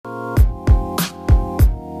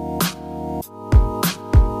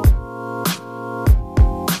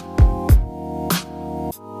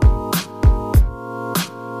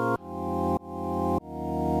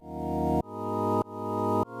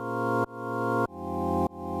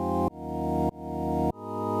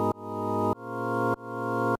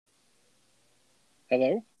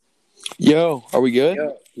Hello? Yo, are we good?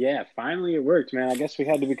 Yeah, finally it worked, man. I guess we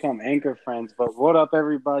had to become anchor friends. But what up,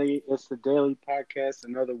 everybody? It's the Daily Podcast,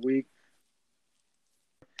 another week.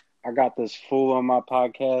 I got this fool on my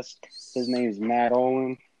podcast. His name's Matt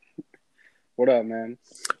Olen. What up, man?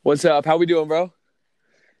 What's up? How we doing, bro?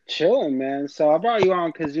 Chilling, man. So I brought you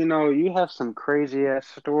on because, you have some crazy-ass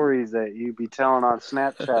stories that you be telling on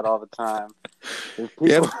Snapchat all the time. If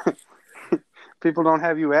Yeah, people don't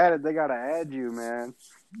have you added, they got to add you, man.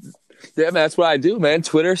 yeah, man, that's what I do, man.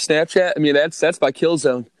 Twitter, Snapchat. I mean, that's my kill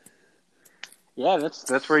zone. Yeah,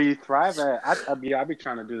 that's where you thrive at. I be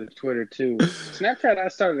trying to do the Twitter too. Snapchat, I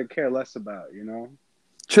started to care less about.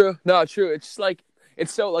 True. No, true. It's just like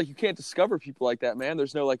it's so like you can't discover people like that, man.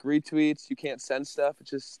 There's no like retweets. You can't send stuff.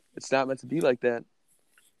 It's not meant to be like that.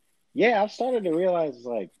 Yeah, I've started to realize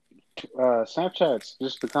Snapchat's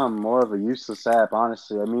just become more of a useless app.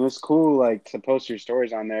 Honestly, I mean it's cool like to post your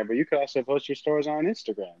stories on there, but you could also post your stories on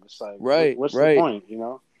Instagram. It's like, Right, what's the right. point?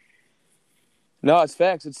 No, it's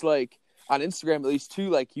facts. It's like on Instagram at least too.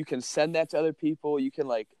 Like you can send that to other people. You can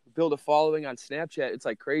like build a following on Snapchat. It's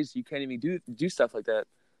like crazy. You can't even do stuff like that.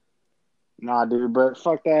 Nah, dude, but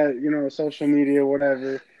fuck that. Social media,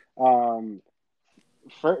 whatever. Um,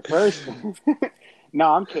 first,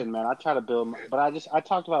 no, I'm kidding, man. I try to build, but I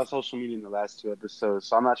talked about social media in the last two episodes,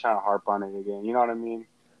 so I'm not trying to harp on it again. You know what I mean?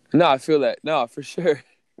 No, I feel that. No, for sure.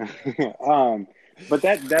 um, but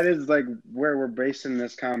that is like where we're basing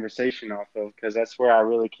this conversation off of, because that's where I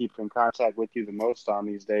really keep in contact with you the most on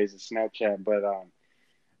these days is Snapchat. But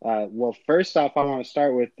well, first off, I want to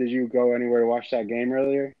start with: did you go anywhere to watch that game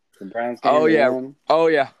earlier? The Browns game, Oh they yeah, won. oh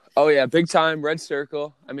yeah, oh yeah, big time red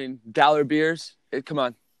circle. I mean, dollar beers. Come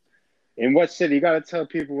on. In what city? You got to tell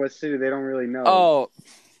people what city they don't really know. Oh,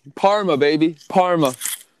 Parma, baby, Parma, All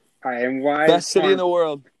right, and why is best city in Parma? the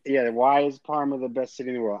world. Yeah, why is Parma the best city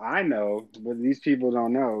in the world? I know, but these people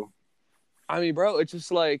don't know. I mean, bro, it's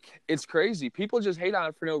just like it's crazy. People just hate on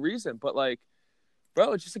it for no reason, but like,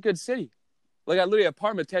 bro, it's just a good city. Like I literally have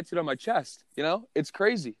Parma tattooed on my chest. It's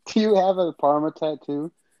crazy. Do you have a Parma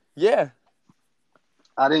tattoo? Yeah,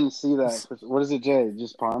 I didn't see that. What is it, Jay?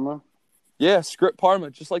 Just Parma? yeah, script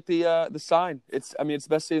Parma, just like the sign. I mean, it's the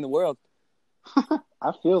best city in the world.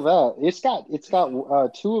 I feel that it's got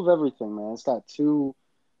two of everything, man. It's got two.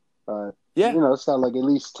 Yeah, It's got like at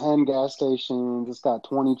least 10 gas stations. It's got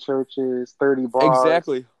 20 churches, 30 bars,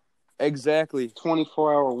 exactly, exactly,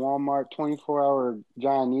 24-hour Walmart, 24-hour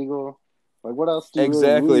Giant Eagle. Like, what else do you really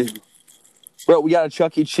exactly. need? Bro, we got a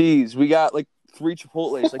Chuck E. Cheese. We got like 3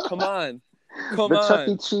 Chipotle's. Like, come on, come The Chuck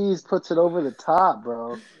E. on. Cheese puts it over the top,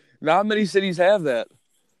 bro. Not many cities have that.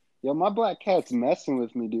 Yo, my black cat's messing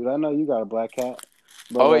with me, dude. I know you got a black cat,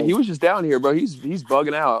 but Oh wait, he like, was just down here, bro. He's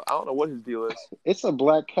bugging out. I don't know what his deal is. it's a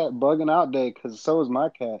black cat bugging out day because so is my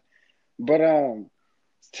cat. But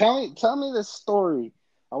tell me this story.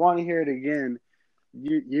 I want to hear it again.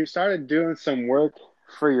 You started doing some work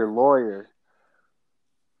for your lawyer.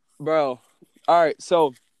 Bro. All right,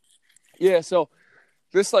 so yeah, so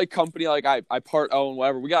this like company like I part own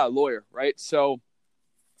whatever. We got a lawyer, right? So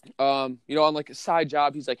on like a side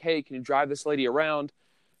job, he's like, "Hey, can you drive this lady around?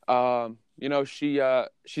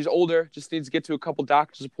 She's older, just needs to get to a couple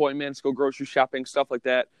doctor's appointments, go grocery shopping, stuff like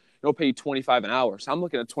that. It'll pay you 25 an hour." So I'm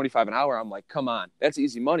looking at 25 an hour. I'm like, "Come on, that's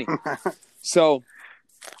easy money." So,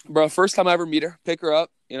 bro, first time I ever meet her, pick her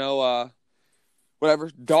up, whatever.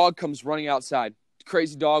 Dog comes running outside.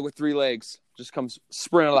 Crazy dog with 3 legs just comes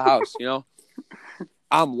sprinting out of the house.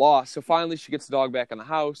 I'm lost. So finally, she gets the dog back in the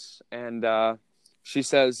house, and she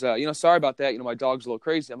says, "Sorry about that. My dog's a little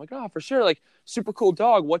crazy." I'm like, "Oh, for sure. Like, super cool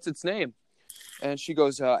dog. What's its name?" And she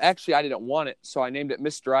goes, "Actually, I didn't want it, so I named it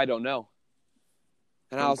Mr. I Don't Know."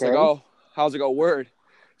 And I was like, Okay, "Oh, how's it go? Word."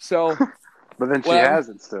 So but then she whatever. has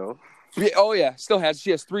it still. Yeah, oh yeah, still has.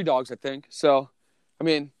 She has 3 dogs, I think. So, I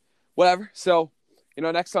mean, whatever. So,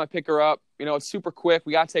 next time I pick her up, it's super quick.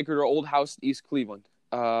 We got to take her to her old house in East Cleveland.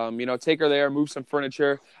 Take her there, move some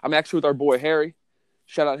furniture. I'm actually with our boy Harry.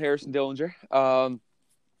 Shout out Harrison Dillinger.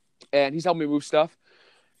 And he's helping me move stuff.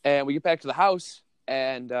 And we get back to the house,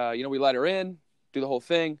 and we let her in, do the whole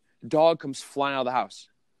thing. Dog comes flying out of the house,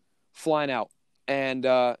 flying out, and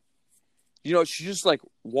she's just like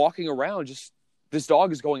walking around. Just this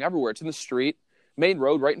dog is going everywhere. It's in the street, main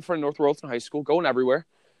road, right in front of North Royalton High School, going everywhere.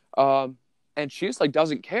 And she just like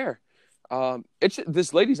doesn't care.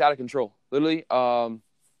 This lady's out of control, literally.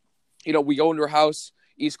 We go into her house,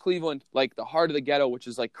 East Cleveland, like the heart of the ghetto, which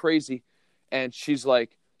is like crazy. And she's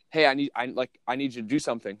like, "Hey, I need you to do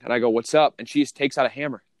something." And I go, "What's up?" And she just takes out a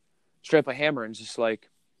hammer, straight up a hammer, and just like,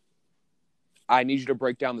 "I need you to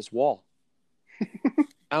break down this wall." And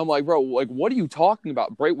I'm like, "Bro, like, what are you talking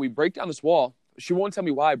about? We break down this wall." she won't tell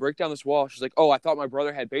me why. I break down this wall. She's like, "Oh, I thought my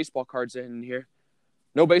brother had baseball cards in here.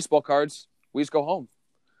 No baseball cards. We just go home."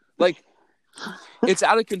 Like, it's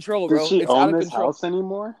out of control, Does bro. she It's out own of this control. house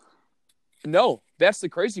anymore? No, that's the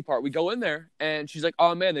crazy part. We go in there, and she's like,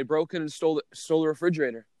 "Oh man, they broke in and stole the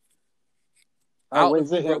refrigerator." Oh,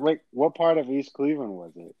 wait, what part of East Cleveland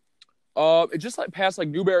was it? It just like past like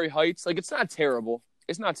Newberry Heights. Like, it's not terrible.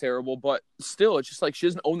 It's not terrible, but still, it's just like she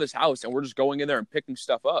doesn't own this house, and we're just going in there and picking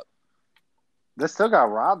stuff up. They still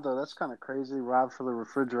got robbed though. That's kind of crazy. Robbed for the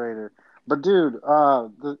refrigerator. But dude,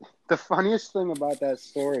 the funniest thing about that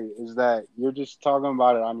story is that you're just talking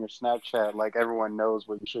about it on your Snapchat, like everyone knows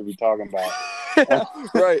what you should be talking about.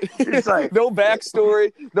 Right. It's like no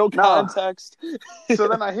backstory, no context. So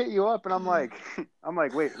then I hit you up and I'm like,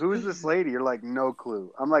 wait, who is this lady? You're like, no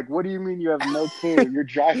clue. I'm like, what do you mean you have no clue? You're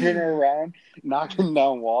driving her around, knocking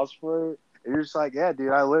down walls for her. And you're just like, yeah,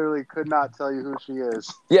 dude, I literally could not tell you who she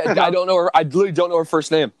is. Yeah, I don't know her. I literally don't know her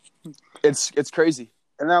first name. It's crazy.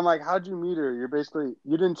 And then I'm like, how'd you meet her? You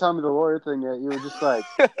didn't tell me the lawyer thing yet. You were just like,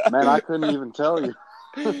 man, I couldn't even tell you.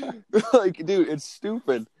 Like, dude, it's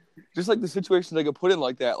stupid. Just like the situations I get put in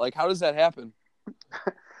like that. Like, how does that happen?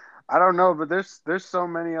 I don't know, but there's so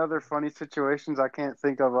many other funny situations I can't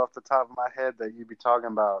think of off the top of my head that you'd be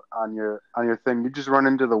talking about on your thing. You just run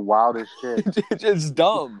into the wildest shit. It's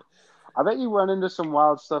dumb. I bet you run into some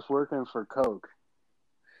wild stuff working for Coke.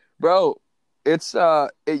 Bro, it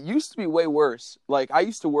used to be way worse. Like, I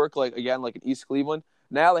used to work like in East Cleveland.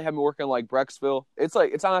 Now they have me working like Brecksville.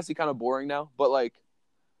 It's honestly kind of boring now, but like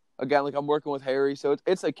again, like I'm working with Harry, so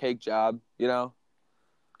it's a cake job, you know.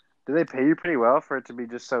 Do they pay you pretty well for it to be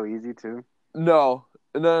just so easy too? No.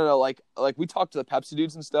 Like we talk to the Pepsi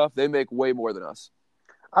dudes and stuff. They make way more than us.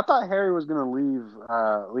 I thought Harry was gonna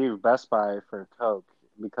leave Best Buy for Coke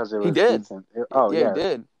because it was decent.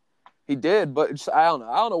 He did, but I don't know.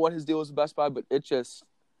 I don't know what his deal was with Best Buy, but it just.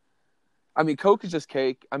 I mean, Coke is just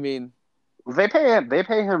cake. I mean, they pay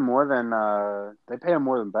him more than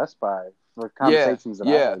Best Buy for conversations that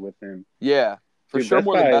I had with him. Yeah, for Dude, sure,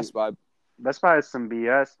 more than Best Buy. Best Buy is some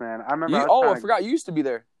BS, man. I remember. I forgot you used to be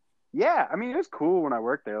there. Yeah, I mean it was cool when I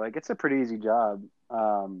worked there. Like it's a pretty easy job,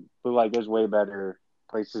 but like there's way better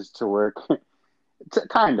places to work.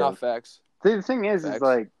 Kind of. Not facts. The thing is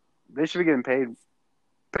like they should be getting paid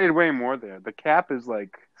way more there. The cap is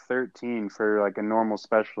like 13 for like a normal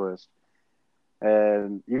specialist,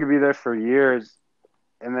 and you could be there for years,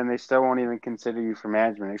 and then they still won't even consider you for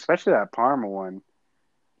management, especially that Parma one.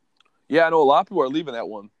 Yeah, I know a lot of people are leaving that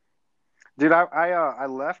one. Dude, I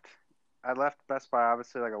left Best Buy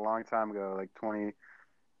obviously like a long time ago, like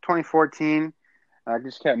 2014. I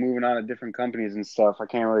just kept moving on to different companies and stuff. I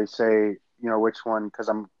can't really say, which one because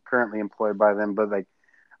I'm currently employed by them, but like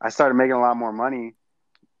I started making a lot more money,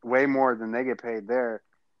 way more than they get paid there.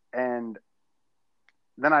 And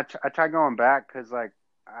then I tried going back because like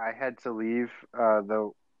I had to leave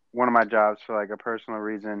one of my jobs for like a personal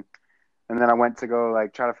reason. And then I went to go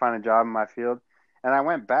like try to find a job in my field. And I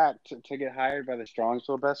went back to get hired by the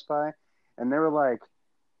Strongsville Best Buy, and they were like,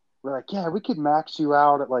 yeah, we could max you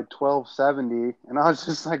out at like $12.70, and I was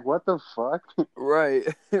just like, what the fuck? Right.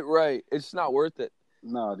 It's not worth it.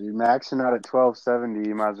 No, dude, maxing out at $12.70,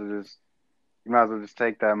 you might as well just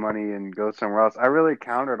take that money and go somewhere else. I really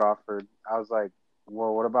countered offered. I was like,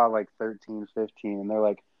 well, what about like $13.15? And they're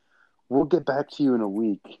like, we'll get back to you in a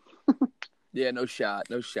week. Yeah, no shot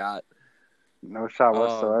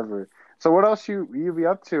whatsoever. So what else you be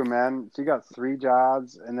up to, man? So you got 3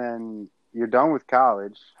 jobs, and then you're done with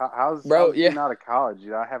college. How's getting out of college?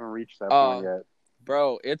 I haven't reached that point yet.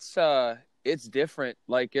 Bro, it's different.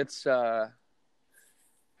 Like it's God,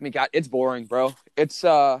 it's boring, bro. It's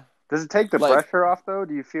Does it take the pressure off though?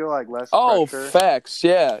 Do you feel like less pressure? Oh, facts.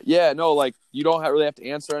 Yeah. No, like you don't really have to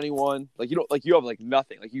answer anyone. Like you have like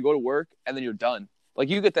nothing. Like you go to work and then you're done. Like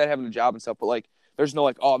you get that having a job and stuff, but like there's no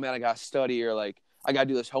like, oh man, I gotta study or like I gotta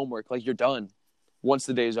do this homework. Like you're done once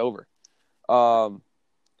the day's over. I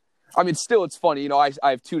mean, still it's funny. I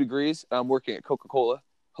have 2 degrees. And I'm working at Coca-Cola.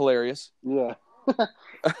 Hilarious. Yeah.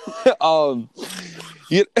 I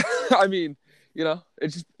mean,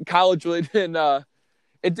 it's just college really didn't.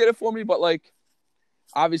 It did it for me, but like,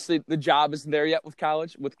 obviously the job isn't there yet with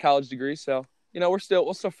college degrees. So we're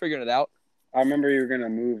still figuring it out. I remember you were gonna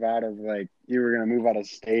move out of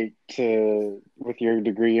state with your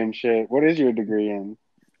degree and shit. What is your degree in?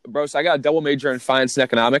 Bro, so I got a double major in finance and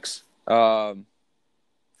economics.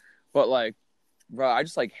 But like, bro, I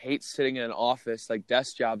just like hate sitting in an office. Like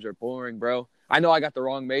desk jobs are boring, bro. I know I got the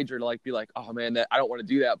wrong major to like be like, oh man, I don't want to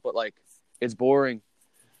do that, but like it's boring.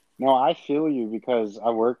 No, I feel you because I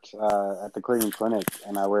worked at the Cleveland Clinic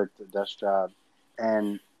and I worked a desk job,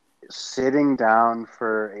 and sitting down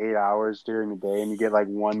for 8 hours during the day and you get like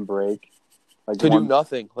one break, like To do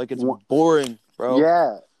nothing. Like, it's one, boring, bro.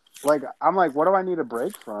 yeah. Like I'm like, what do I need a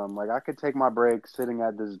break from? Like I could take my break sitting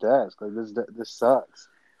at this desk. Like this sucks,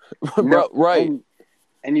 you know. Bro, right.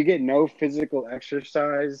 And you get no physical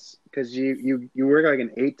exercise because you work like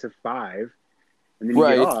an 8 to 5, and then you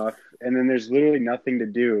get Right. off, and then there's literally nothing to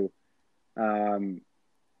do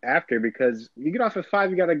after because you get off at 5,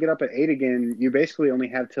 you got to get up at 8 again. You basically only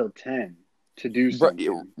have till 10 to do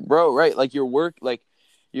something. Bro, right. Like, your work, like,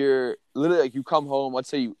 you're literally, like, you come home, let's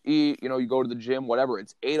say you eat, you go to the gym, whatever,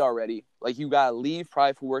 it's 8 already. Like, you got to leave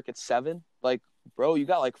probably for work at 7. Like, bro, you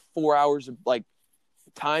got like 4 hours of, like,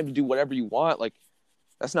 time to do whatever you want. Like,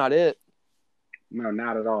 that's not it. No,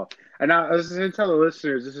 not at all. And I was going to tell the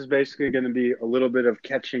listeners, this is basically going to be a little bit of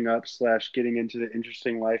catching up / getting into the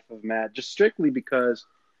interesting life of Matt, just strictly because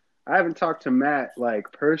I haven't talked to Matt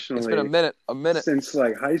like personally. It's been a minute since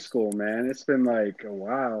like high school, man. It's been like a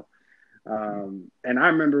while. And I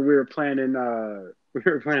remember we were planning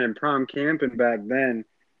prom camping back then.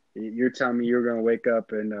 You're telling me you were gonna wake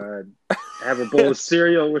up and have a bowl of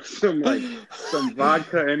cereal with some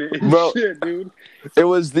vodka in it and Bro, shit, dude. It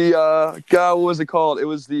was the God, what was it called? It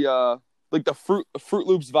was the like the Fruit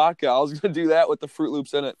Loops vodka. I was gonna do that with the Fruit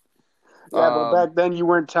Loops in it. Yeah, but back then you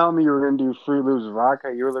weren't telling me you were gonna do Fruit Loops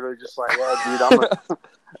vodka. You were literally just like, "Yeah, dude,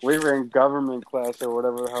 we were in government class or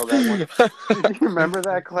whatever the hell that was." You remember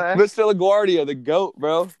that class? Mr. LaGuardia, the GOAT,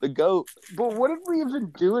 bro, the GOAT. But what did we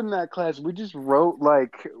even do in that class? We just wrote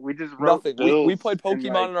Nothing. bills We played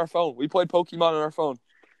Pokemon on our phone.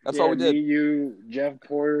 That's all we did. Me, you, Jeff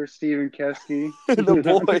Porter, Stephen Kesky.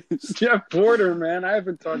 The boys. Jeff Porter, man. I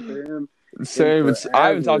haven't talked to him. Same. I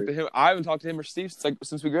haven't talked to him. I haven't talked to him or Steve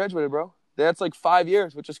since we graduated, bro. That's like 5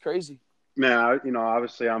 years, which is crazy. Man,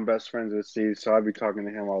 obviously I'm best friends with Steve, so I'd be talking to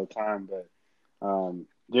him all the time. But,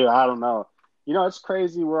 dude, I don't know. It's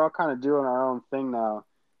crazy. We're all kind of doing our own thing now,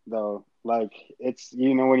 though. Like, it's,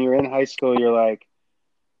 when you're in high school, you're like,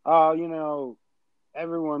 oh,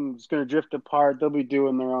 everyone's going to drift apart. They'll be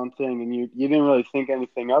doing their own thing. And you didn't really think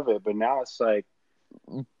anything of it. But now it's like.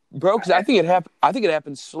 Bro, because I think it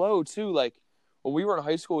happened slow, too. Like, when we were in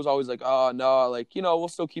high school, it was always like, oh, no, like, we'll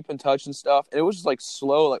still keep in touch and stuff. And it was just, like,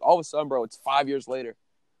 slow. Like, all of a sudden, bro, it's 5 years later.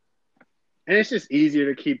 And it's just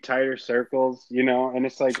easier to keep tighter circles, And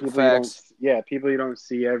it's like people you don't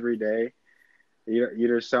see every day. You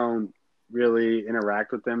just don't really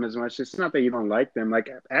interact with them as much. It's not that you don't like them. Like,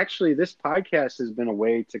 actually, this podcast has been a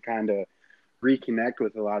way to kind of reconnect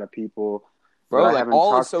with a lot of people. Bro, like,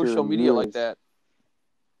 all the social media like that.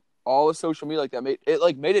 All the social media like that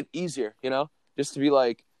made it easier, just to be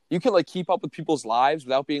like, you can like keep up with people's lives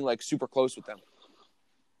without being like super close with them.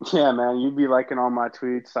 Yeah, man, you'd be liking all my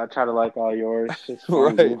tweets. I try to like all yours.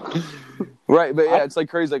 Right. Right, but yeah, it's like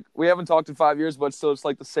crazy. Like, we haven't talked in 5 years, but still it's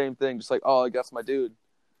like the same thing. Just like, oh, like, that's my dude.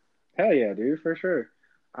 Hell yeah, dude, for sure.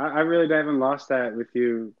 I really haven't lost that with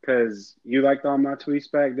you because you liked all my tweets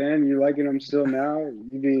back then. You liking them still now.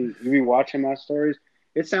 You be watching my stories.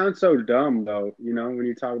 It sounds so dumb though, when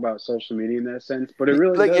you talk about social media in that sense. But it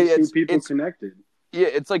really like, does keep people connected. Yeah,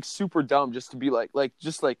 it's like super dumb just to be like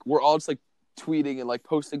we're all just like tweeting and like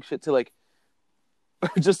posting shit to like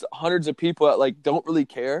just hundreds of people that like don't really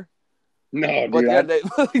care. No, but dude. At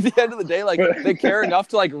the end of the day, like they care enough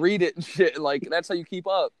to like read it and shit. And, like, that's how you keep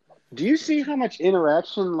up. Do you see how much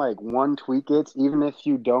interaction like one tweet gets, even if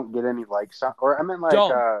you don't get any likes? Or I mean, like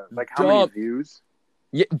how many views?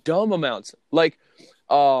 Yeah, dumb amounts. Like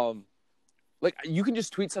you can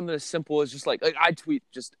just tweet something as simple as just like I tweet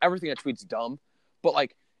just everything I tweet's dumb, but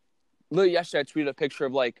like literally yesterday I tweeted a picture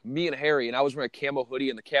of like me and Harry, and I was wearing a camo hoodie,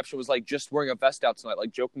 and the caption was like just wearing a vest out tonight,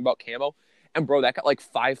 like joking about camo. And bro, that got like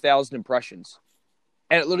 5,000 impressions,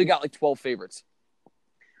 and it literally got like 12 favorites.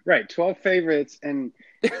 Right, 12 favorites, and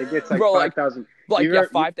it gets like bro, 5,000.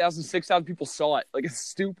 Like 5,000, 6,000 people saw it. Like, it's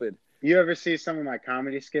stupid. You ever see some of my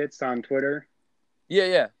comedy skits on Twitter?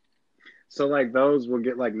 Yeah. So like those will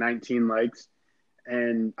get like 19 likes,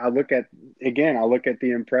 and I look at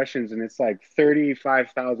the impressions, and it's like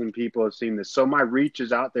 35,000 people have seen this. So my reach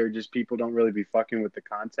is out there. Just people don't really be fucking with the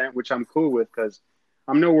content, which I'm cool with because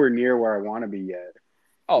I'm nowhere near where I want to be yet.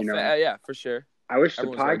 Oh, yeah, for sure. I wish the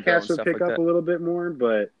podcast would pick up a little bit more,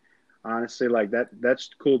 but honestly, like that's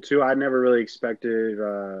cool too. I never really expected,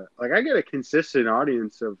 I get a consistent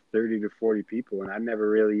audience of 30 to 40 people, and I never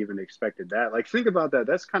really even expected that. Like, think about that.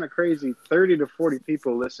 That's kind of crazy. 30 to 40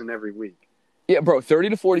 people listen every week. Yeah, bro, 30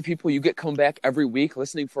 to 40 people, you get come back every week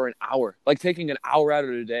listening for an hour, like taking an hour out of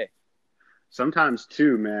the day. Sometimes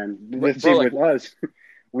two, man. With us.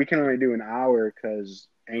 we can only do an hour because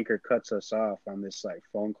Anchor cuts us off on this like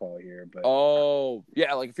phone call here. But Oh,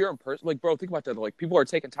 yeah. Like if you're in person, like, bro, think about that. Like people are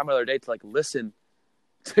taking time out of their day to like listen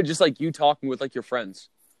to just like you talking with like your friends.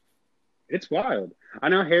 it's wild. I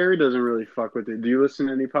know Harry doesn't really fuck with it. Do you listen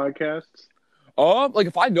to any podcasts? Like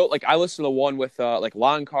if I know, like I listen to the one with like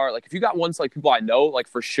lawn car. Like if you got ones like people I know, like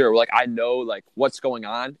for sure, like I know like what's going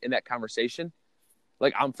on in that conversation.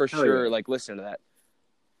 Like I'm for Hell sure yeah. like listening to that.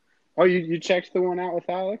 Oh, you checked the one out with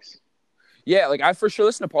Alex? Yeah, like I for sure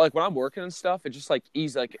listen to like when I'm working and stuff. It's just like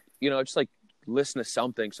easy, like just like listen to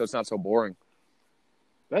something so it's not so boring.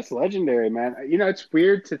 That's legendary, man. You know, it's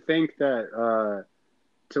weird to think that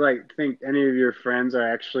to like think any of your friends are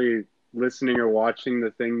actually listening or watching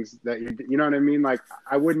the things that you know what I mean? Like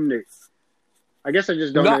I wouldn't I guess I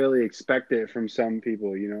just don't Not, really expect it from some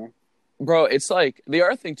people, you know? bro. It's like the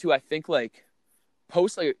other thing too. I think like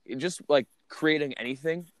post like just like creating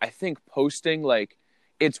anything. I think posting like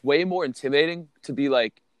it's way more intimidating to be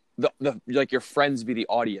like the like your friends be the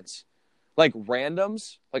audience. Like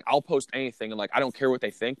randoms, like I'll post anything and like I don't care what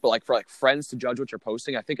they think, but like for like friends to judge what you're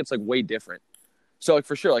posting, I think it's like way different. So like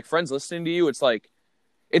for sure, like friends listening to you, it's like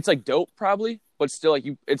dope probably, but still like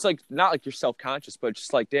it's like not like you're self conscious, but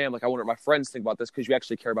just like damn, like I wonder what my friends think about this because you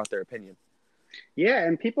actually care about their opinion. Yeah,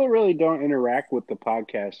 and people really don't interact with the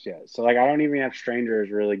podcast yet. So like I don't even have strangers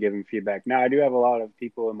really giving feedback. Now I do have a lot of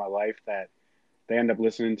people in my life that they end up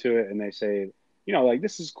listening to it and they say, you know, like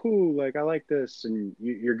this is cool, like I like this and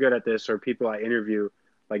you're good at this. Or people I interview,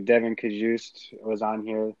 like Devin Kajust was on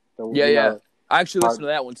here. The Yeah, you yeah. know, I actually part listened to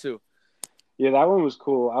that one too. yeah, that one was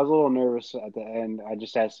cool. I was a little nervous at the end. I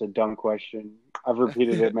just asked a dumb question. I've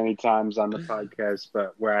repeated it many times on the podcast,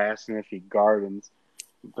 but where I asked him if he gardens,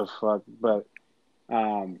 the fuck. But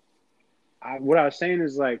um, what I was saying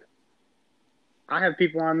is like I have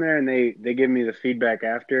people on there and they give me the feedback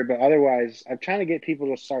after, but otherwise I'm trying to get people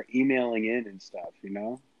to start emailing in and stuff, you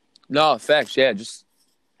know? No, facts, yeah, just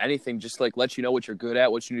anything, just like let you know what you're good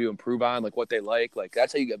at, what you need to improve on, like what they like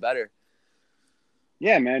that's how you get better.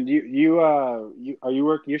 Yeah, man. You are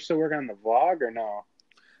you still working on the vlog or no?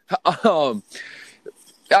 um,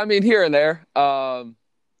 I mean here and there.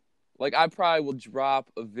 Like I probably will drop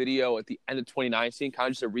a video at the end of 2019, kind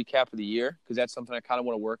of just a recap of the year because that's something I kind of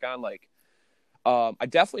want to work on. Like, I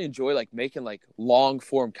definitely enjoy like making like long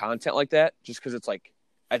form content like that, just because it's like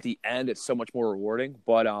at the end it's so much more rewarding.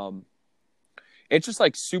 But it's just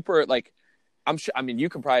like super like I'm sure. I mean, you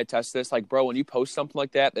can probably test this. Like, bro, when you post something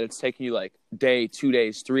like that, that it's taking you like day, 2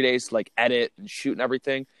 days, 3 days to like edit and shoot and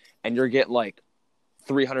everything, and you're getting like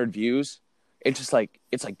 300 views. It's just like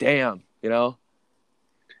it's like damn, I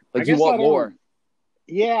like you guess I want more. don't.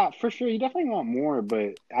 Yeah, for sure. You definitely want more,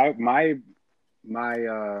 but my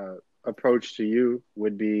approach to you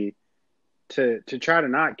would be to try to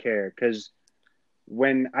not care because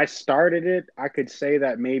when I started it, I could say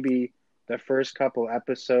that maybe the first couple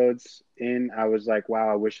episodes in, I was like, wow,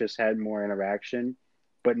 I wish this had more interaction.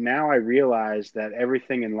 But now I realize that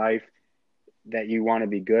everything in life that you want to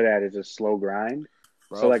be good at is a slow grind.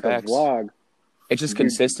 So Bro, like a facts. vlog, It's just you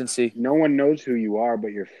consistency. no one knows who you are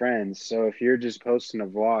but your friends. So if you're just posting a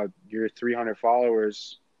vlog, your 300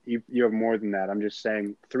 followers, you have more than that. I'm just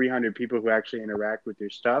saying 300 people who actually interact with your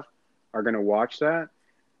stuff are going to watch that.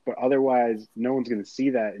 But otherwise, no one's going to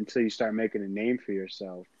see that until you start making a name for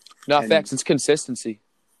yourself. Not And facts. It's consistency.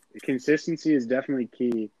 consistency is definitely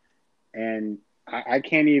key. And I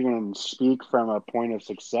can't even speak from a point of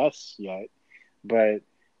success yet, but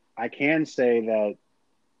I can say that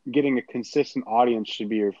getting a consistent audience should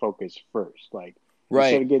be your focus first. Like instead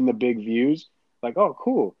Right. of getting the big views, like, oh,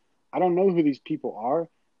 cool. I don't know who these people are,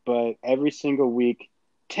 but every single week,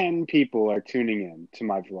 10 people are tuning in to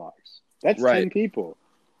my vlogs. That's Right. 10 people.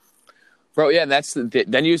 Bro, yeah, and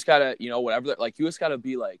then you just gotta, whatever. Like you just gotta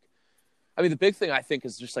be like. I mean, the big thing I think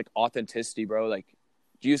is just like authenticity, bro. Like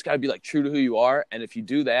you just gotta be like true to who you are, and if you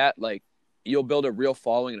do that, like you'll build a real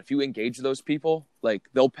following. And if you engage those people, like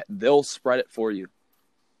they'll spread it for you.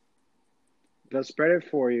 They'll spread it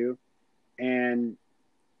for you, and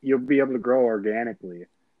you'll be able to grow organically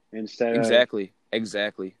instead of Exactly.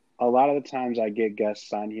 Exactly. a lot of the times I get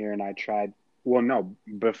guests on here and I tried, well, no,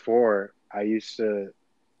 before I used to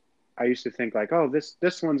think like, oh,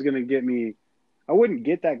 this one's gonna get me. I wouldn't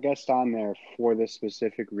get that guest on there for this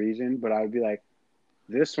specific reason, but I would be like,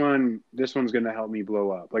 this one's gonna help me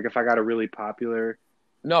blow up. Like if I got a really popular,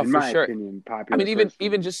 No, in for my sure. opinion, I popular mean, even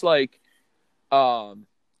person. just like, um,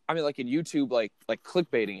 I mean, like in YouTube, like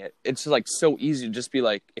clickbaiting it. It's like so easy to just be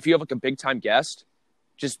like, if you have like a big time guest,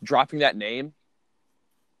 just dropping that name.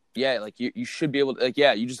 Yeah, like you should be able to like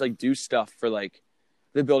yeah, you just like do stuff for like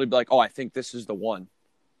the ability to be like, oh, I think this is the one.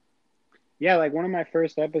 Yeah, like one of my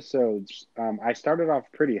first episodes, I started off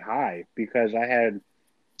pretty high because I had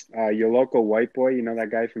your local white boy, you know that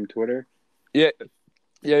guy from Twitter, Yeah,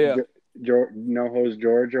 yeah, yeah, No Hose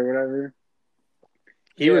George or whatever.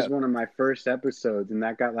 He was yeah. one of my first episodes, and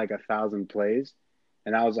that got like 1,000 plays.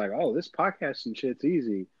 And I was like, "Oh, this podcast and shit's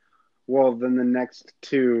easy." Well, then the next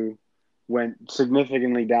two went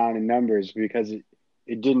significantly down in numbers because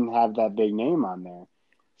it didn't have that big name on there.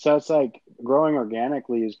 So it's like growing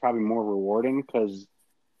organically is probably more rewarding because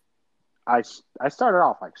I started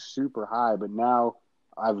off like super high, but now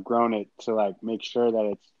I've grown it to like make sure that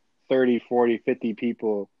it's 30, 40, 50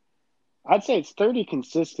 people. I'd say it's 30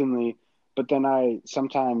 consistently, but then I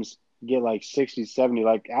sometimes get like 60, 70.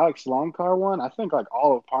 Like Alex Longcar one, I think like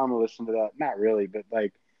all of Parma listened to that. Not really, but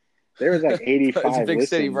like there was like It's a 85 big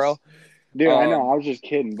city, bro. listens. Dude, I know, Um, I was just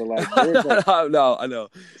kidding, but like there was like no, I know.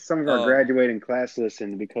 some of our Um, graduating class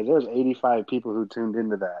listened because there was 85 people who tuned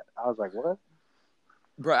into that. I was like, what?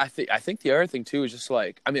 bro, I think the other thing too is just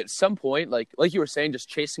like, I mean, at some point, like you were saying, just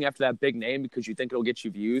chasing after that big name because you think it'll get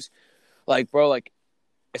you views. Like, bro, like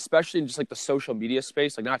especially in just like the social media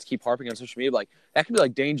space, like not to keep harping on social media, but, like that can be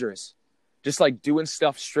like dangerous. Just like doing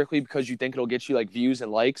stuff strictly because you think it'll get you like views and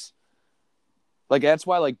likes. Like that's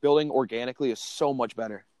why like building organically is so much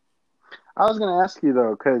better. I was gonna ask you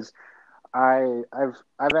though, because I've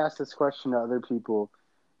asked this question to other people.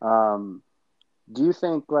 Um, do you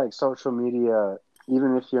think like social media,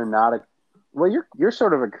 even if you're not a, well, you're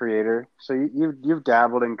sort of a creator, so you've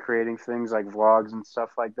dabbled in creating things like vlogs and stuff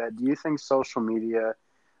like that. Do you think social media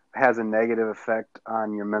has a negative effect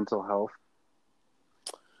on your mental health?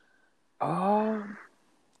 Um,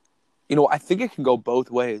 I think it can go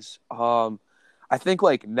both ways. I think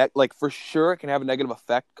like for sure it can have a negative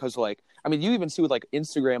effect because like I mean you even see with like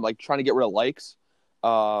Instagram like trying to get rid of likes.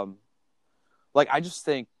 Um, like I just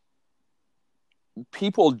think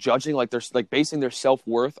people judging like they're like basing their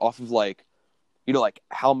self-worth off of like like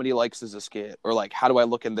how many likes does this get or like how do I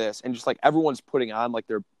look in this and just like everyone's putting on like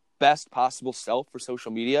their best possible self for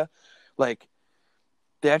social media. Like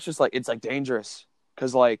that's just like it's like dangerous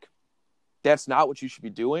because like that's not what you should be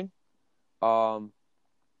doing. Um,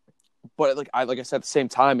 but like I said at the same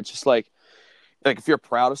time, it's just like if you're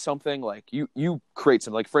proud of something, like you create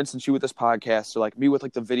something. Like for instance, you with this podcast, or like me with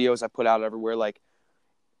like the videos I put out everywhere. Like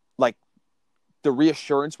the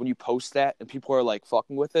reassurance when you post that and people are like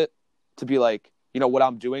fucking with it, to be like what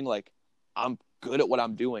I'm doing, like I'm good at what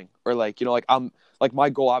I'm doing, or like like I'm like my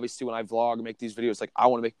goal obviously when I vlog and make these videos, like I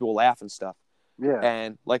want to make people laugh and stuff. Yeah.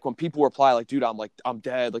 And like when people reply like, dude, I'm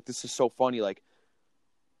dead, like this is so funny, like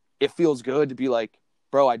it feels good to be like,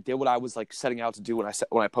 bro, I did what I was like setting out to do when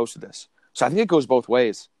I posted this. So I think it goes both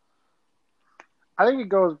ways. I think it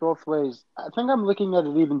goes both ways. I think I'm looking at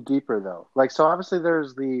it even deeper though. Like, so obviously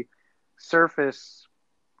there's the surface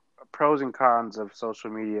pros and cons of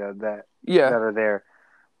social media that Yeah. are there,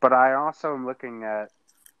 but I also am looking at.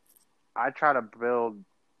 I try to build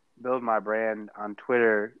my brand on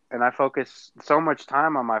Twitter, and I focus so much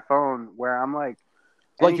time on my phone where I'm like,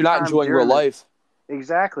 Like you're not anytime enjoying real during the life.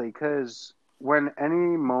 exactly because when any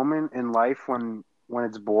moment in life when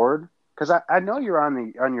it's bored. Because I know you're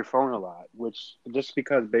on your phone a lot, which just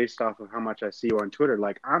because based off of how much I see you on Twitter,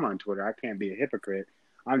 like I'm on Twitter, I can't be a hypocrite.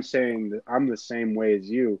 I'm saying that I'm the same way as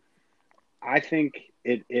you. I think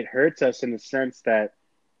it hurts us in the sense that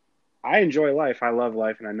I enjoy life, I love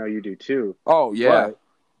life, and I know you do too. Oh yeah.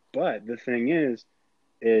 But the thing is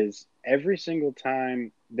every single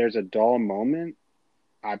time there's a dull moment,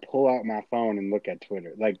 I pull out my phone and look at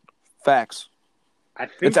Twitter. Like Facts. I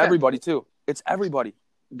It's think everybody too. It's everybody.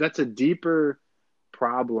 that's a deeper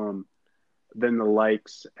problem than the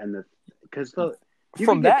likes and the because the you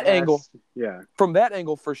can From get that angle, past yeah.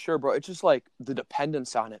 for sure, bro. It's just like the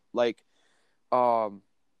dependence on it. Um,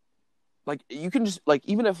 like you can just like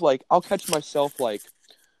even if like I'll catch myself like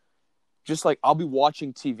just like I'll be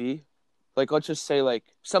watching TV. Like let's just say like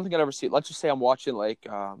something I never see. Let's just say I'm watching like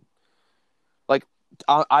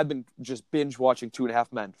I've been just binge watching Two and a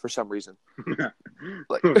Half Men for some reason.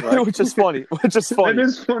 Like Right? which is funny. Which is That funny.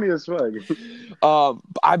 is funny as fuck.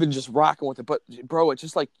 I've been just rocking with it. But bro, it's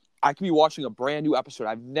just like I can be watching a brand new episode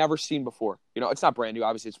I've never seen before. It's not brand new,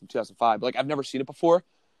 obviously it's from 2005, but like I've never seen it before.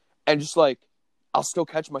 And just like I'll still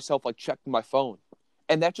catch myself like checking my phone.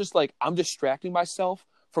 And that just like I'm distracting myself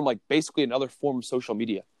from like basically another form of social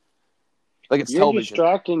media. Like it's You're television.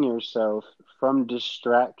 distracting yourself from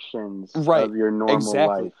distractions Right. of your normal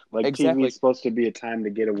Exactly. life. Like TV is Exactly. supposed to be a time to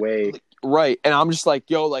get away. Right. And I'm just like,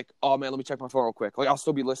 yo, like, oh man, let me check my phone real quick. Like I'll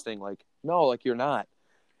still be listening. Like, no, like you're not.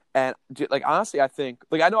 And like honestly, I think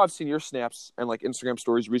like I know I've seen your snaps and like Instagram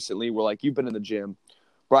stories recently where like you've been in the gym,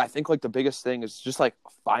 But I think like the biggest thing is just like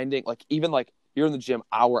finding like even like you're in the gym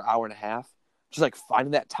hour and a half, just like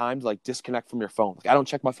finding that time to like disconnect from your phone. Like I don't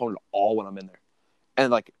check my phone at all when I'm in there, and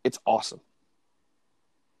like it's awesome.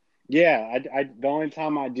 Yeah, I the only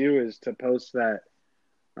time I do is to post that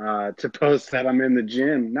I'm in the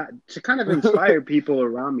gym, not to kind of inspire people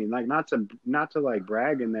around me, like not to like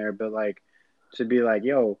brag in there, but like to be like,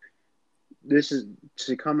 yo, this is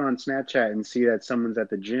to come on Snapchat and see that someone's at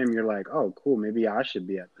the gym. You're like, oh, cool, maybe I should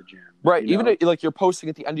be at the gym, Right. you Even know? like you're posting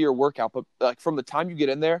at the end of your workout, but like from the time you get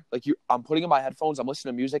in there, like I'm putting in my headphones, I'm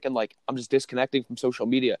listening to music, and like I'm just disconnecting from social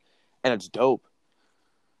media, and it's dope.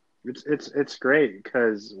 It's great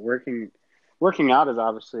because working out is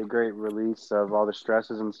obviously a great release of all the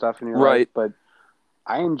stresses and stuff in your life, Right. but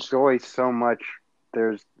I enjoy so much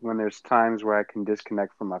there's times where I can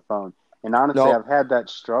disconnect from my phone. And honestly, No. I've had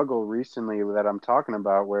that struggle recently that I'm talking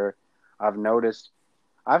about where I've noticed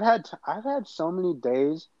I've had so many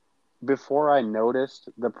days before I noticed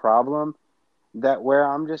the problem that where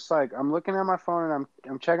I'm just like I'm looking at my phone and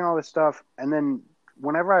I'm checking all this stuff and then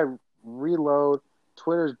whenever I reload,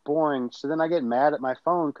 Twitter's boring, so then I get mad at my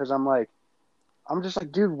phone because I'm just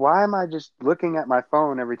like, dude, why am I just looking at my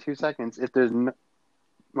phone every 2 seconds if there's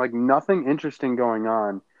like nothing interesting going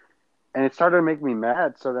on? And it started to make me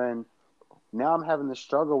mad. So then now I'm having this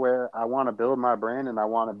struggle where I want to build my brand and I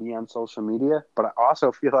want to be on social media, but I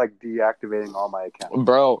also feel like deactivating all my accounts.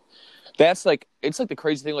 Bro, that's like it's like the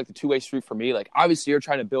crazy thing, like the two-way street for me. Like obviously you're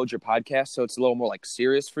trying to build your podcast, so it's a little more like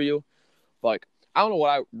serious for you. But like I don't know what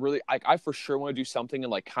I really I for sure want to do something in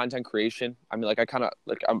like content creation. I mean like I kind of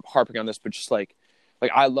like I'm harping on this, but just like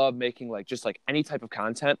I love making like just like any type of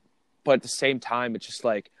content. But at the same time, it's just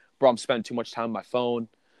like, bro, I'm spending too much time on my phone.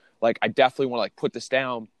 Like I definitely want to like put this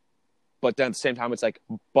down. But then at the same time, it's like,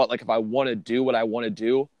 but like if I want to do what I want to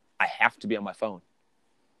do, I have to be on my phone.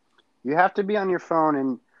 You have to be on your phone,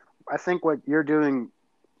 and I think what you're doing,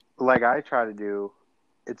 like I try to do,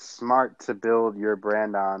 it's smart to build your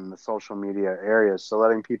brand on the social media areas. So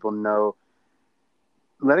letting people know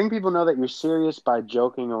that you're serious by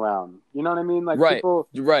joking around. You know what I mean? Like Right.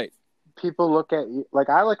 Right. people look at you, like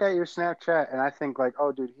I look at your Snapchat and I think like,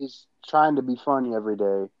 oh, dude, he's trying to be funny every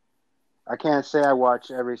day. I can't say I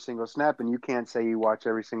watch every single snap, and you can't say you watch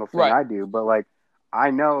every single thing Right. I do. But like,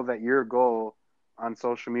 I know that your goal on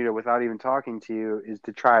social media, without even talking to you, is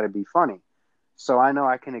to try to be funny. So I know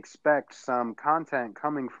I can expect some content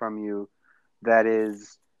coming from you that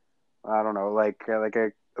is, I don't know, like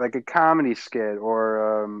a comedy skit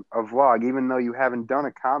or a vlog. Even though you haven't done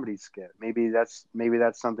a comedy skit, maybe that's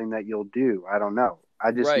something that you'll do. I don't know.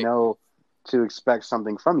 I just Right. know to expect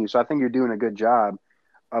something from you. So I think you're doing a good job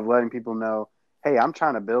of letting people know, hey, I'm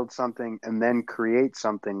trying to build something and then create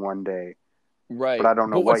something one day, but Right. I don't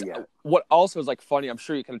know But what yet. what also is like funny, I'm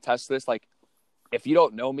sure you can attest to this. Like if you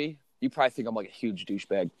don't know me, you probably think I'm like a huge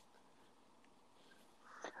douchebag.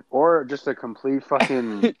 Or just a complete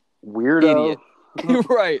fucking weirdo. Idiot.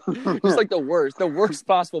 Right. Just like the worst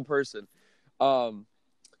possible person. Um,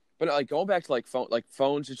 but like going back to like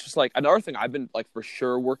phones, it's just like another thing I've been like for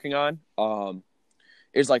sure working on.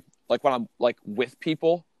 Is like when I'm like with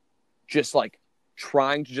people, just like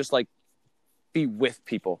trying to just like be with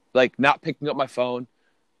people, like not picking up my phone.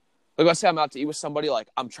 Like let's say I'm out to eat with somebody, like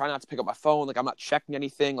I'm trying not to pick up my phone, like I'm not checking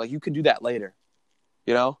anything. Like you can do that later,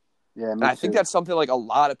 you know. Yeah, And me I think too. that's something like a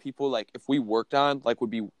lot of people like if we worked on like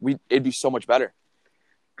it'd be so much better.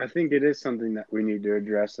 I think it is something that we need to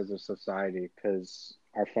address as a society because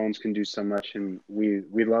our phones can do so much, and we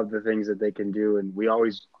love the things that they can do, and we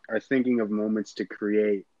always are thinking of moments to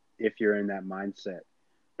create if you're in that mindset.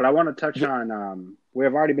 But I want to touch on we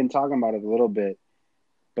have already been talking about it a little bit,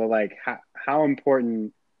 but like how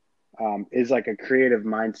important is like a creative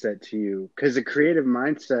mindset to you? Because a creative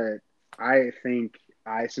mindset, I think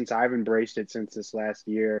since I've embraced it since this last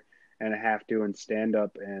year and a half doing stand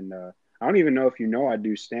up, and I don't even know if you know I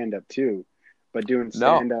do stand up too, but doing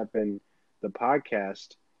No, stand up and the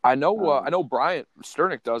podcast. I know Brian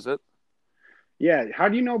Sternick does it. Yeah, how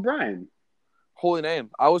do you know Brian? Holy name.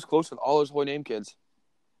 I was close with all those holy name kids.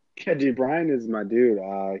 Yeah, dude, Brian is my dude.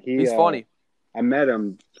 He's funny. I met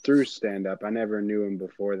him through stand up. I never knew him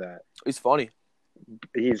before that. He's funny.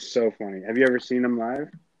 He's so funny. Have you ever seen him live?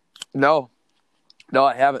 No, no,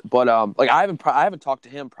 I haven't. But like I haven't talked to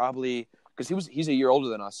him probably because he's a year older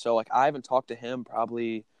than us. So like I haven't talked to him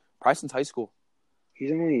probably since high school.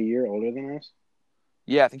 He's only a year older than us.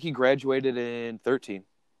 Yeah, I think he graduated in 13.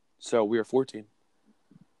 So we were 14.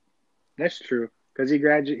 That's true because he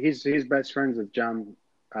graduated. He's best friends with John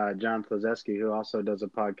Flozeski, who also does a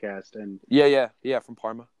podcast, and Yeah, from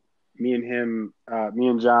Parma. me and him, me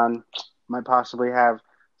and John might possibly have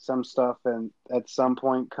some stuff and at some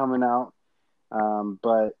point coming out.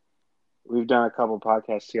 But we've done a couple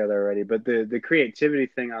podcasts together already. But the creativity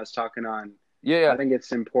thing I was talking on, Yeah. I think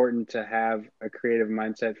it's important to have a creative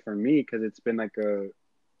mindset for me because it's been like a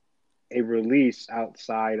release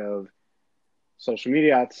outside of social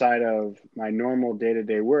media, outside of my normal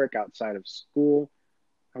day-to-day work, outside of school.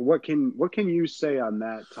 What can you say on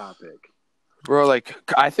that topic? Bro, like,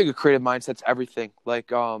 I think a creative mindset's everything.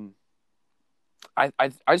 Like, I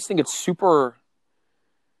just think it's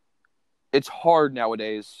hard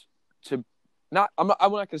nowadays to I'm not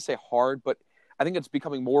going to say hard, but I think it's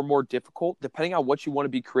becoming more and more difficult depending on what you want to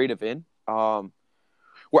be creative in. Where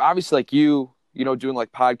obviously like doing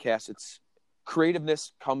like podcasts, it's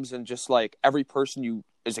creativeness comes in just like every person you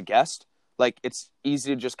is a guest. Like it's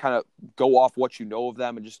easy to just kind of go off what you know of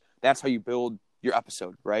them and just that's how you build your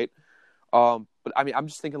episode, right? But I mean, I'm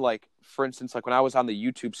just thinking like, for instance, like when I was on the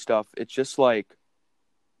YouTube stuff, it's just like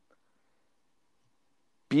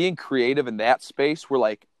being creative in that space where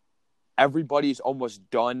like everybody's almost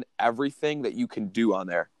done everything that you can do on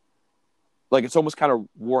there. Like it's almost kind of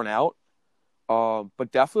worn out.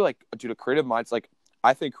 But definitely like, dude, a creative mindset, like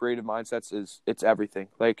I think creative mindsets it's everything.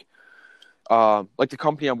 Like the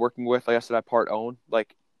company I'm working with, like I said, I part own,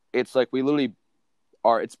 like it's like we literally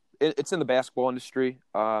are, it's in the basketball industry.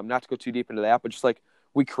 Not to go too deep into that, but just like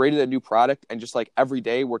we created a new product and just like every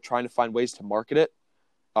day we're trying to find ways to market it,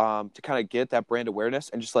 to kind of get that brand awareness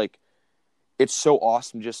and just like, it's so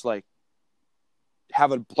awesome. Just like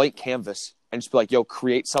have a blank canvas and just be like, yo,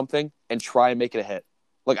 create something and try and make it a hit.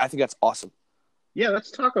 Like, I think that's awesome. Yeah,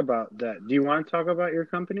 let's talk about that. Do you want to talk about your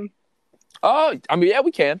company? I mean, yeah,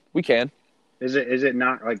 we can. Is it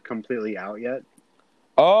not like completely out yet?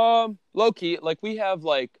 Low key, like we have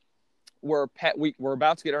like we're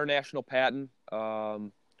about to get our national patent.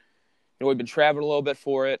 We've been traveling a little bit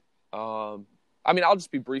for it. I mean, I'll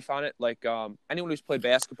just be brief on it. Like, anyone who's played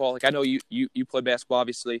basketball, like I know you play basketball,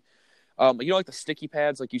 obviously. Like the sticky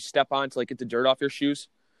pads, like you step on to like get the dirt off your shoes.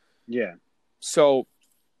 Yeah. So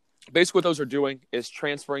basically what those are doing is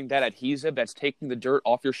transferring that adhesive that's taking the dirt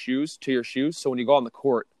off your shoes to your shoes. So when you go on the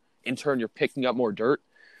court, in turn, you're picking up more dirt.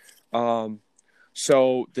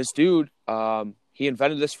 So this dude, he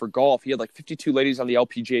invented this for golf. He had like 52 ladies on the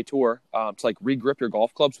LPGA tour, to like re-grip your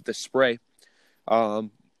golf clubs with this spray.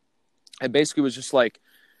 And basically was just like,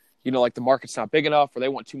 like the market's not big enough or they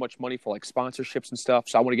want too much money for like sponsorships and stuff.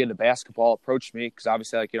 So I want to get into basketball, approached me. Cause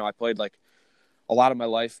obviously like, I played like a lot of my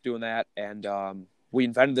life doing that. And, we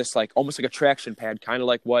invented this like almost like a traction pad, kind of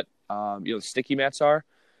like what, the sticky mats are.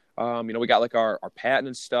 We got like our patent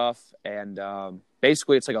and stuff. And,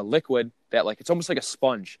 basically it's like a liquid that like, it's almost like a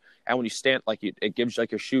sponge. And when you stand, like it gives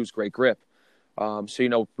like your shoes great grip.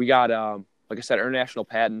 So, we got, like I said, international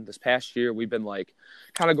patent this past year. We've been like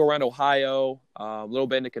kind of go around Ohio, a little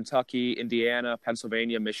bit into Kentucky, Indiana,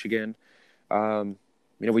 Pennsylvania, Michigan.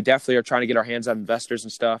 We definitely are trying to get our hands on investors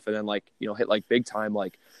and stuff. And then like, hit like big time,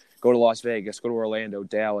 like go to Las Vegas, go to Orlando,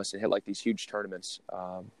 Dallas, and hit like these huge tournaments.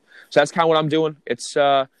 So that's kind of what I'm doing. It's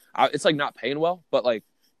like not paying well, but like,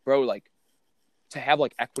 bro, like to have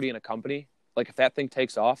like equity in a company, like if that thing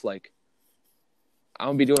takes off, like I'm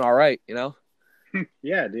gonna be doing all right,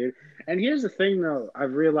 Yeah, dude. And here's the thing, though.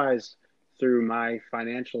 I've realized through my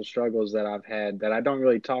financial struggles that I've had that I don't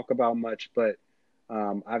really talk about much, but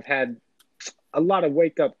I've had a lot of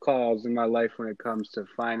wake-up calls in my life when it comes to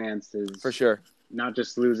finances. For sure. Not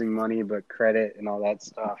just losing money, but credit and all that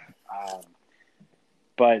stuff.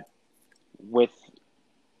 But with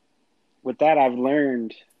that, I've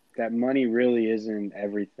learned that money really isn't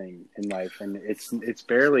everything in life, and it's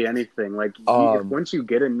barely anything. Like once you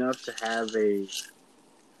get enough to have a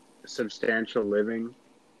substantial living,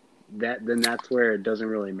 then that's where it doesn't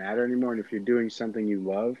really matter anymore. And if you're doing something you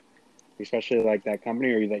love, especially like that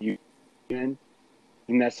company or that you in,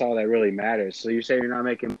 then that's all that really matters. So you say you're not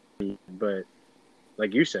making money, but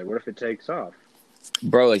like you said, what if it takes off?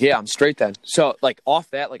 Bro, like, yeah, I'm straight then. So like off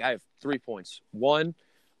that, like I have 3 points. One,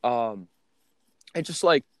 it's just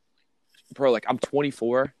like, bro, like I'm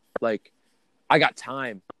 24, like I got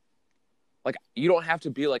time. Like you don't have to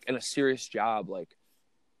be like in a serious job. Like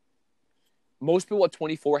most people at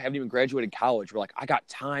 24 haven't even graduated college. We're like, I got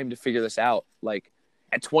time to figure this out. Like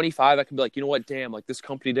at 25, I can be like, you know what? Damn, like this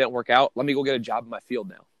company didn't work out. Let me go get a job in my field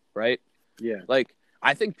now. Right. Yeah. Like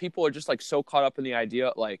I think people are just like so caught up in the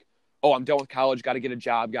idea, like, oh, I'm done with college. Got to get a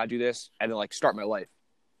job. Got to do this. And then like start my life.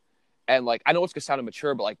 And like, I know it's going to sound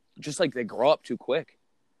immature, but like, just like they grow up too quick.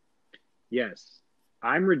 Yes.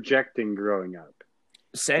 I'm rejecting growing up.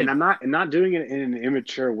 Same. And I'm not doing it in an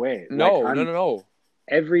immature way. No, no.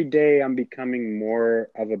 Every day I'm becoming more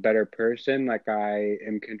of a better person. Like I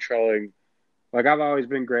am controlling Like I've always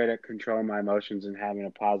been great at controlling my emotions and having a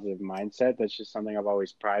positive mindset. That's just something I've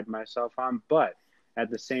always prided myself on. But at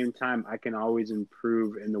the same time, I can always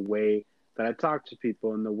improve in the way that I talk to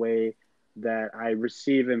people, in the way that I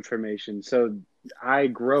receive information. So I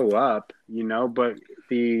grow up, but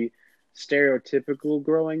the stereotypical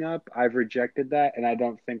growing up, I've rejected that, and I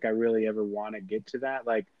don't think I really ever want to get to that.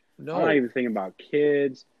 Like I'm not No. even thinking about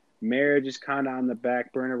kids. Marriage is kind of on the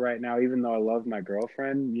back burner right now, even though I love my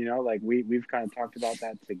girlfriend, like we've kind of talked about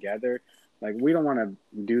that together. Like we don't want to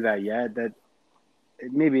do that yet. That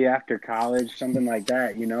maybe after college, something like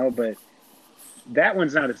that, but that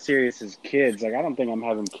one's not as serious as kids. Like I don't think I'm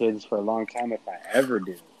having kids for a long time if I ever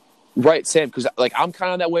do. Right, Sam, because like I'm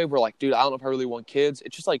kind of that way where like, dude, I don't know if I really want kids.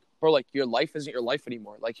 It's just like, bro, like your life isn't your life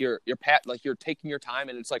anymore. Like like you're taking your time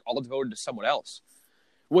and it's like all devoted to someone else.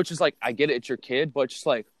 Which is like, I get it, it's your kid, but it's just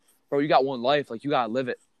like, bro, you got one life, like you gotta live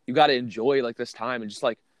it. You gotta enjoy like this time and just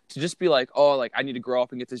like to just be like, oh, like I need to grow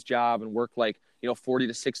up and get this job and work like, 40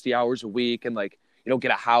 to 60 hours a week and like,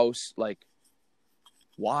 get a house. Like,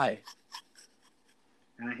 why?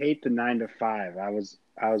 And I hate the 9 to 5. I was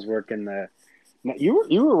working the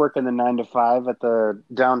you were working the 9 to 5 at the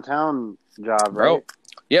downtown job, Bro. right?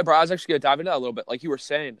 Yeah, bro, I was actually gonna dive into that a little bit. Like you were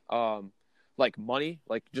saying, like money,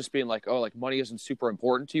 like just being like, oh, like money isn't super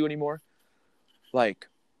important to you anymore. Like,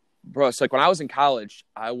 bro, it's like when I was in college,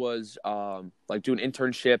 I was like doing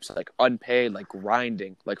internships, like unpaid, like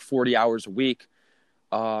grinding, like 40 hours a week.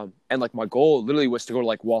 And like my goal literally was to go to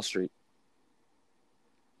like Wall Street.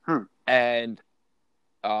 And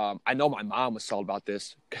I know my mom was salty about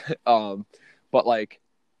this. But like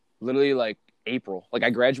literally like April, like I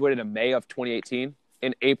graduated in May of 2018.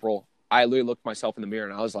 In April, I literally looked myself in the mirror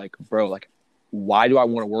and I was like, bro, like, why do I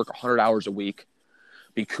want to work 100 hours a week,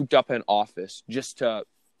 be cooped up in an office just to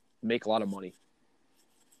make a lot of money?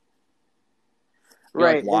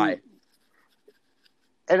 Right. Like, why?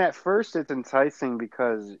 And at first it's enticing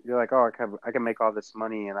because you're like, oh, I can make all this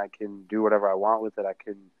money and I can do whatever I want with it. I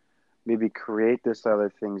can maybe create this other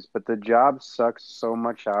things, but the job sucks so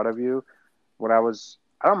much out of you.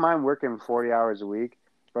 I don't mind working 40 hours a week,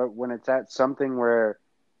 but when it's at something where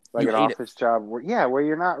like You an hate it. office job where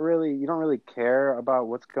you don't really care about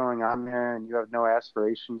what's going on there and you have no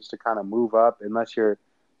aspirations to kind of move up unless you're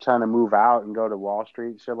trying to move out and go to Wall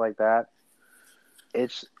Street, shit like that.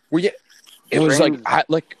 It's Well, yeah, it was like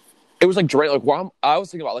drains. it was like drain. Like I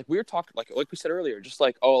was thinking about like we were talking like we said earlier, just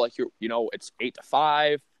like oh like it's 8 to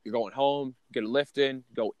 5, you're going home, get a lift in,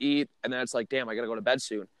 go eat, and then it's like damn I gotta go to bed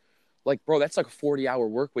soon. Like bro, that's like a 40-hour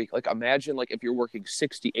work week. Like imagine like if you're working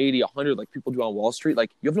 60, 80, 100 like people do on Wall Street, like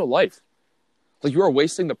you have no life. Like you are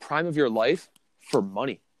wasting the prime of your life for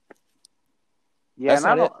money. Yeah, That's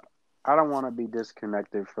and not it. I don't want to be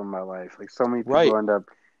disconnected from my life. Like so many people Right. end up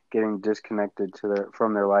getting disconnected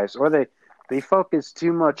from their lives, or they focus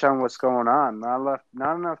too much on what's going on.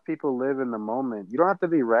 Not enough people live in the moment. You don't have to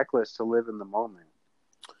be reckless to live in the moment.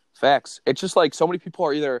 Facts. It's just like so many people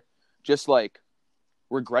are either just like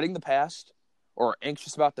regretting the past or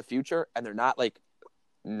anxious about the future, and they're not like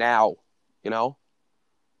now, you know?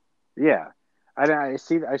 Yeah, I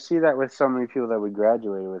see that with so many people that we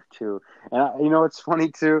graduated with too. And what's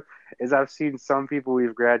funny too is I've seen some people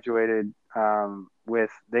we've graduated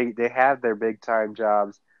with. They have their big time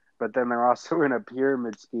jobs, but then they're also in a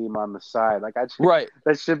pyramid scheme on the side. Like Right.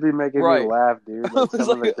 that should be making me Right. laugh, dude. I Like was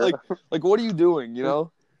some of the girls. like, what are you doing? You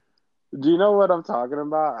know? Do you know what I'm talking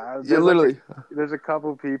about? Yeah, literally, There's a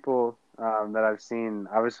couple people that I've seen.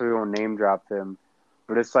 Obviously, we won't name drop them,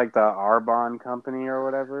 but it's like the Arbonne company or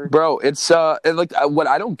whatever. bro. It's and like what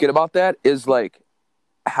I don't get about that is like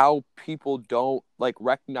how people don't like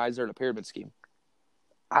recognize they're in a pyramid scheme.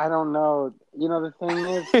 I don't know. The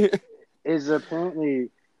thing is apparently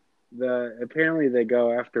they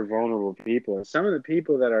go after vulnerable people. And some of the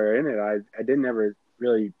people that are in it, I didn't ever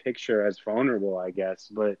really picture as vulnerable, I guess.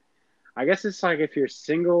 But I guess it's like if you're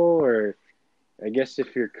single or I guess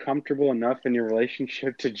if you're comfortable enough in your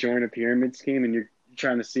relationship to join a pyramid scheme and you're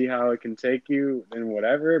trying to see how it can take you, then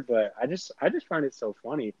whatever. But I just find it so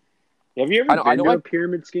funny. Have you ever I been know, to a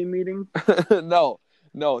pyramid scheme meeting? no,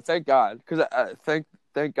 no, thank God, because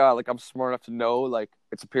thank God, like I'm smart enough to know like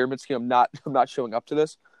it's a pyramid scheme. I'm not showing up to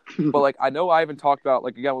this, but like I know I haven't talked about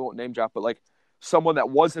like again we won't name drop, but like someone that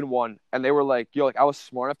was in one and they were like like I was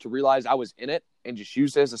smart enough to realize I was in it and just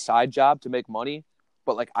used it as a side job to make money,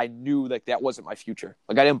 but like I knew like that wasn't my future.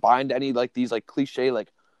 Like I didn't buy into any like these like cliche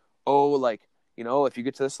like oh like if you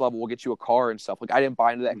get to this level we'll get you a car and stuff. Like I didn't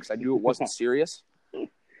buy into that because I knew it wasn't serious.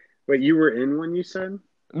 Wait, you were in one, you said?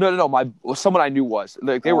 No. Someone I knew was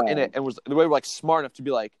like they were in it Oh, and they were like smart enough to be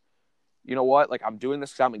like, you know what? Like I'm doing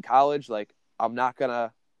this because I'm in college. Like I'm not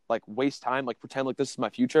gonna like waste time, like pretend like this is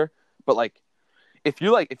my future. But like if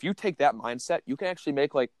you take that mindset, you can actually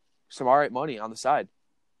make like some all right money on the side.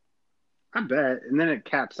 I bet. And then it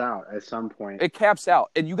caps out at some point. It caps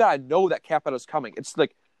out, and you gotta know that cap out is coming. It's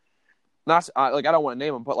like not like I don't want to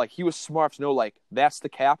name him, but like he was smart to know like that's the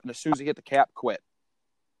cap, and as soon as he hit the cap, quit.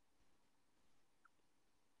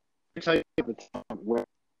 I tell you the time where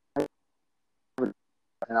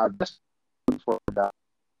and I was just for about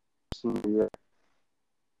senior year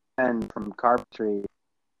and from carpentry.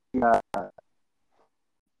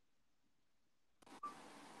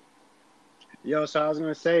 Yo, so I was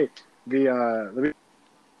gonna say I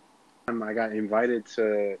got invited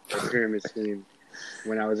to a pyramid scheme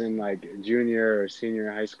when I was in like junior or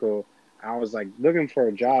senior high school. I was like looking for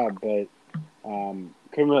a job, but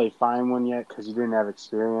couldn't really find one yet because you didn't have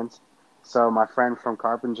experience. So my friend from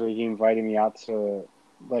carpentry, he invited me out to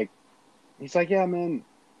like. He's like, yeah, man.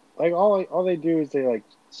 Like all they do is they like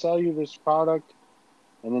sell you this product,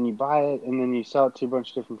 and then you buy it, and then you sell it to a bunch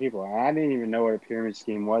of different people. And I didn't even know what a pyramid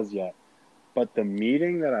scheme was yet. But the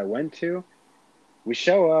meeting that I went to, we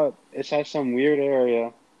show up. It's at some weird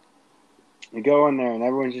area. You go in there, and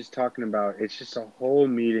everyone's just talking about. It's just a whole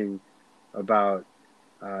meeting about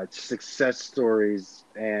success stories,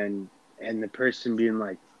 and the person being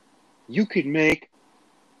like, you could make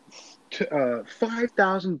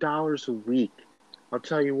 $5,000 a week. I'll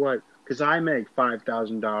tell you what, because I make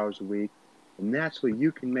 $5,000 a week, and that's what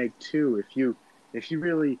you can make too if you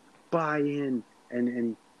really buy in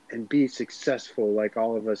and be successful like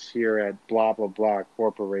all of us here at blah blah blah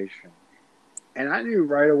corporation. And I knew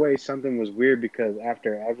right away something was weird because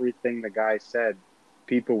after everything the guy said,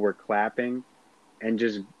 people were clapping and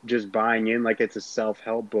just buying in like it's a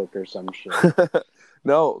self-help book or some shit.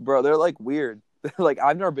 No, bro, they're like weird. Like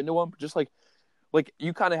I've never been to one, but just like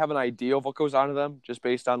you kind of have an idea of what goes on to them just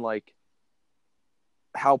based on like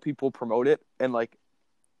how people promote it, and like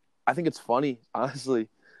I think it's funny, honestly.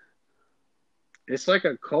 It's like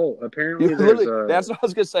a cult. Apparently, there's that's what I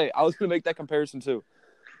was gonna say. I was gonna make that comparison too.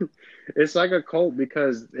 It's like a cult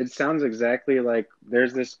because it sounds exactly like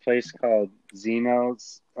there's this place called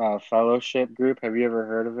Zeno's Fellowship Group. Have you ever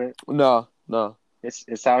heard of it? No.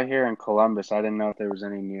 It's out here in Columbus. I didn't know if there was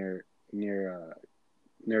any near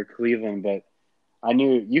Cleveland, but I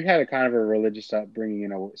knew you had a kind of a religious upbringing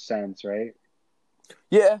in a sense, right?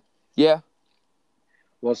 Yeah.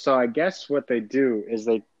 Well, so I guess what they do is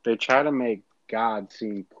they try to make God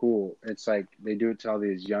seem cool. It's like they do it to all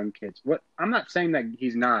these young kids. What I'm not saying that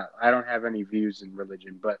he's not. I don't have any views in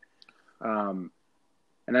religion, but and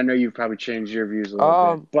I know you've probably changed your views a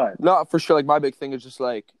little bit, but no, for sure. Like my big thing is just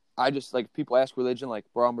like I just like people ask religion, like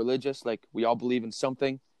bro, I'm religious. Like we all believe in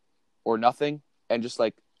something or nothing, and just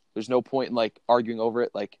like there's no point in like arguing over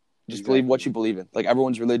it. Like just believe what you believe in. Like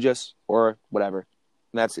everyone's religious or whatever,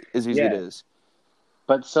 and that's as easy as it is.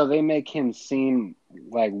 But so they make him seem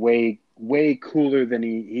like way cooler than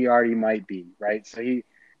he already might be, right? So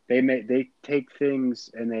they take things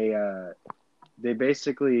and they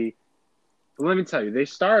basically, let me tell you, they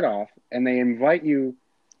start off and they invite you.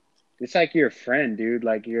 It's like you're a friend, dude.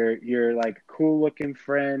 Like you're like a cool looking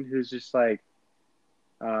friend who's just like,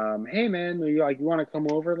 hey man, you want to come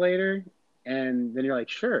over later? And then you're like,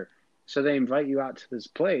 sure. So they invite you out to this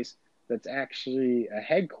place that's actually a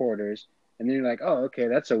headquarters. And then you're like, oh, okay,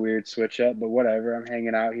 that's a weird switch up, but whatever, I'm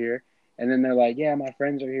hanging out here. And then they're like, yeah, my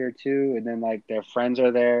friends are here too. And then like their friends are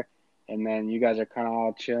there. And then you guys are kind of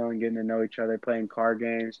all chilling, getting to know each other, playing card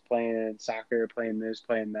games, playing soccer, playing this,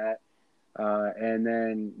 playing that. And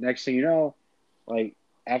then next thing you know, like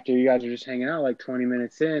after you guys are just hanging out like 20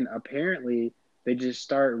 minutes in, apparently they just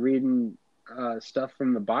start reading stuff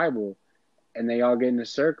from the Bible. And they all get in a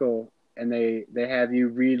circle and they have you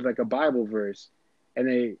read like a Bible verse.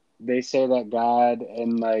 And they say that God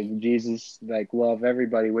and like Jesus like love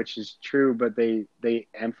everybody, which is true, but they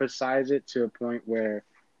emphasize it to a point where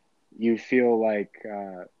you feel like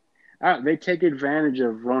they take advantage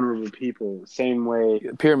of vulnerable people. Same way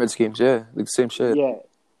Pyramid schemes, yeah, like same shit. Yeah,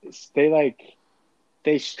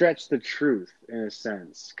 they stretch the truth in a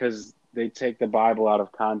sense because they take the Bible out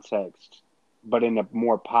of context, but in a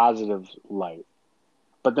more positive light.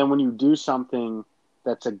 But then when you do something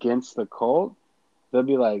that's against the cult, they'll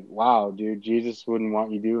be like, wow, dude, Jesus wouldn't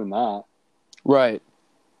want you doing that. Right.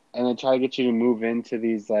 And they try to get you to move into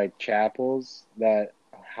these like chapels that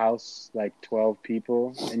house like 12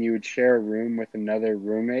 people, and you would share a room with another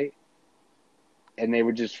roommate, and they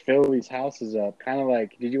would just fill these houses up. Kind of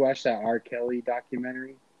like, did you watch that R. Kelly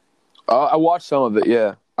documentary? I watched some of it,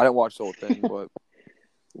 yeah. I didn't watch the whole thing, but...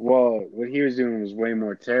 Well, what he was doing was way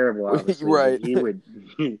more terrible, obviously. Right.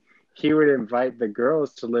 He he would invite the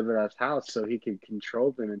girls to live at his house so he could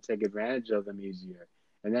control them and take advantage of them easier.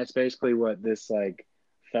 And that's basically what this like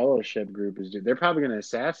fellowship group is doing. They're probably going to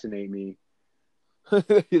assassinate me for,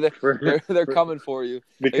 they're for coming for you.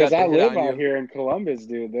 They because got I the hit live on out you. here in Columbus,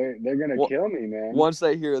 dude. They're going to Well, kill me, man. once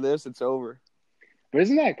they hear this, it's over. But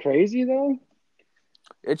isn't that crazy though?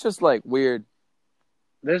 It's just like weird.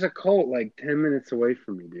 There's a cult like 10 minutes away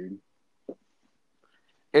from me, dude.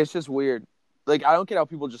 It's just weird. Like I don't get how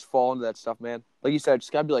people just fall into that stuff, man. Like you said,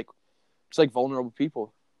 just gotta be like, just like vulnerable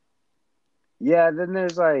people. Yeah, then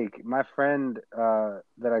there's like my friend that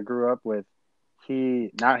I grew up with.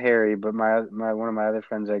 He not Harry, but my one of my other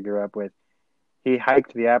friends I grew up with. He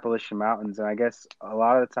hiked the Appalachian Mountains, and I guess a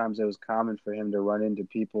lot of the times it was common for him to run into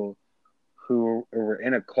people who were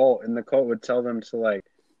in a cult, and the cult would tell them to like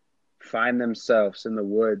find themselves in the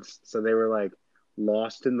woods. So they were like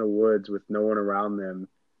lost in the woods with no one around them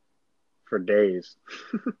for days.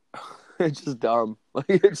 It's just dumb. Like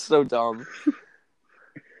it's so dumb.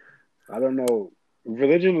 I don't know.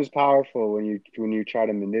 Religion is powerful when you try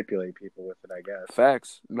to manipulate people with it, I guess.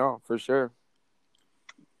 Facts. No, for sure.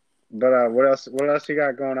 But what else you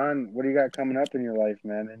got going on? What do you got coming up in your life,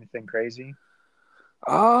 man? Anything crazy?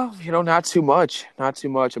 Not too much. Not too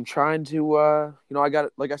much. I'm trying to I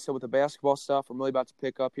got like I said with the basketball stuff, I'm really about to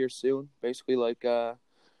pick up here soon. Basically like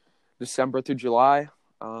December through July.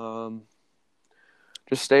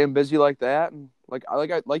 Just staying busy like that, and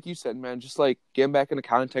like you said, man, just like getting back into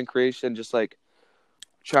content creation, just like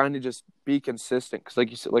trying to just be consistent because like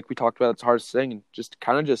you said, like we talked about, it's the hardest thing, and just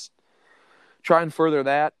kind of just try and further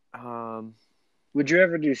that. Would you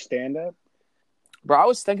ever do stand up? Bro, I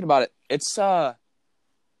was thinking about it. It's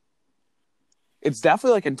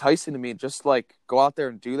definitely like enticing to me, just like go out there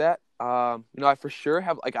and do that. I for sure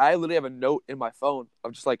have like I literally have a note in my phone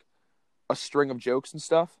of just like a string of jokes and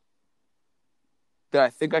stuff that I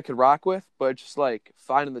think I could rock with, but just like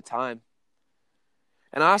finding the time.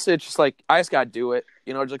 And honestly, it's just like I just gotta do it.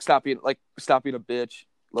 Just like stop being a bitch,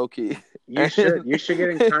 low key. You should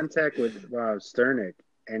get in contact with Sternick,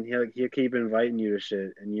 and he'll keep inviting you to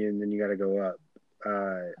shit, and then you got to go up.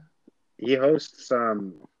 He hosts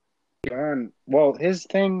on well his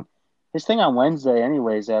thing on Wednesday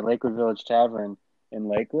anyways at Lakewood Village Tavern in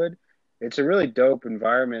Lakewood. It's a really dope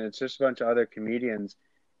environment. It's just a bunch of other comedians.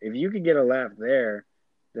 If you could get a laugh there,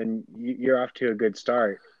 then you're off to a good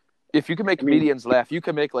start. If you can make I mean, comedians laugh, you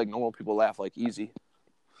can make like normal people laugh like easy.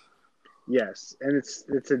 yes, and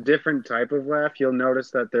it's a different type of laugh. You'll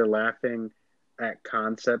notice that they're laughing at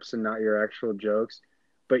concepts and not your actual jokes.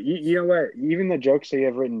 But you know what? Even the jokes that you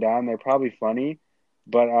have written down, they're probably funny,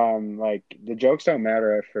 but like the jokes don't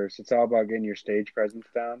matter at first. It's all about getting your stage presence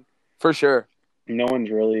down. For sure. No one's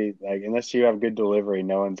really like, unless you have good delivery,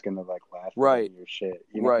 no one's gonna like laugh Right. at your shit.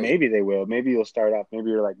 Right. Maybe they will. Maybe you'll start off. Maybe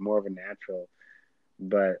you're like more of a natural.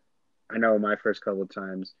 But I know my first couple of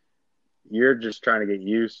times, you're just trying to get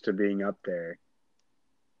used to being up there.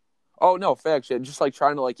 Oh no, facts. Yeah, just like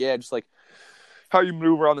trying to like just like how you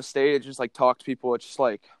maneuver on the stage, just like talk to people. It's just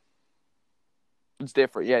like it's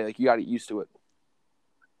different. Yeah, like you got to get used to it.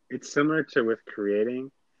 It's similar to with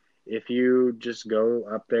creating. If you just go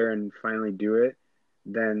up there and finally do it,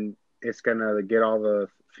 then it's gonna get all the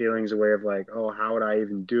feelings away of like, oh, how would I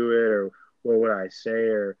even do it, or what would I say,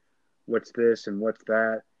 or what's this and what's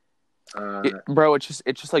that. Bro, it's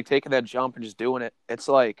just like taking that jump and just doing it. It's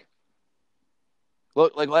like,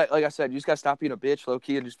 look, like I said, you just gotta stop being a bitch, low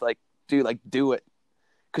key, and just like do it.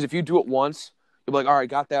 Because if you do it once, you'll be like, all right,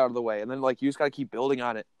 got that out of the way, and then like you just gotta keep building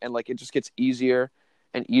on it, and like it just gets easier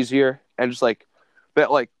and easier, and just like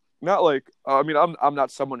that, like not like I mean, I'm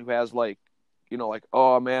not someone who has like, like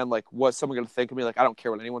oh man, like what's someone gonna think of me? Like I don't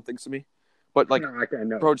care what anyone thinks of me, but like, no, I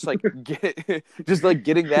know. bro, just like just like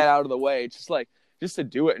getting that out of the way, it's just like just to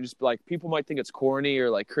do it, and just like people might think it's corny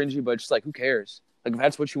or like cringy, but just like who cares? Like if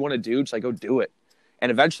that's what you want to do, just like go do it,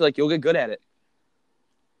 and eventually like you'll get good at it.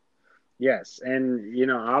 Yes,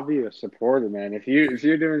 and I'll be a supporter, man. If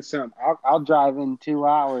you're doing something, I'll drive in 2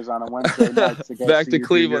 hours on a Wednesday night to go Back see to you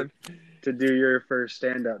Cleveland. to do your first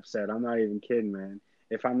stand up set. I'm not even kidding, man.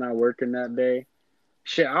 If I'm not working that day,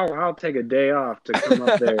 shit, I'll take a day off to come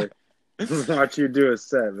up there and watch you do a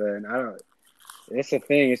set, man. I don't. It's the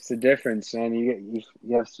thing. It's the difference, man. You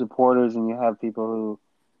have supporters and you have people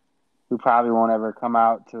who probably won't ever come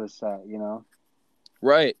out to a set.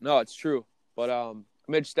 Right. No, it's true. But I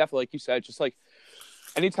mean, it's definitely like you said, it's just like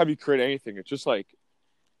anytime you create anything, it's just like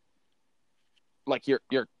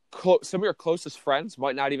some of your closest friends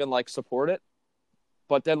might not even like support it,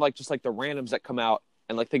 but then like just like the randoms that come out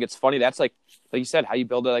and like think it's funny. That's like you said, how you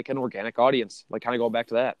build like an organic audience. Like kind of going back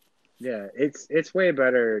to that. Yeah, it's way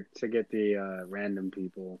better to get the random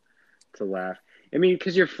people. to laugh. I mean,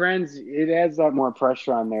 because your friends, it adds a lot more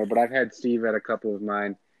pressure on there. But I've had Steve at a couple of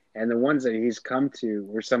mine, and the ones that he's come to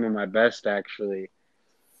were some of my best actually.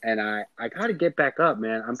 And I got to get back up,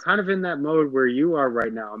 man. I'm kind of in that mode where you are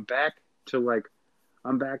right now. I'm back to like,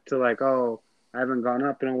 oh, I haven't gone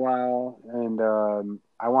up in a while, and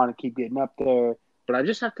I want to keep getting up there, but I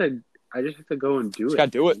just have to go and do Just it,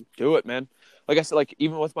 gotta man. do it, man. Like I said, like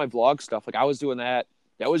even with my vlog stuff, like I was doing that.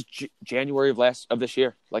 That was January of this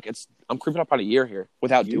year. Like I'm creeping up on a year here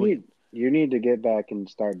without You doing it. need you need to get back and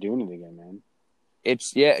start doing it again, man.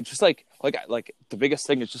 It's just like the biggest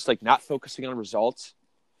thing is just like not focusing on results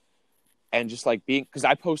and just like being, because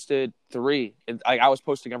I posted 3 and I was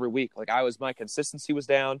posting every week. Like my consistency was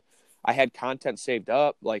down. I had content saved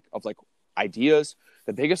up like of like ideas.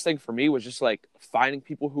 The biggest thing for me was just like finding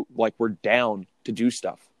people who like were down to do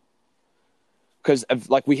stuff. Because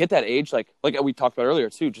like we hit that age, like we talked about earlier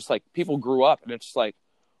too, just like people grew up and it's just like,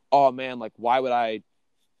 oh man, like why would I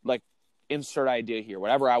like insert idea here?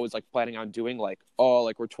 Whatever I was like planning on doing, like, oh,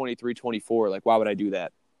 like we're 23, 24, like why would I do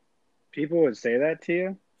that? People would say that to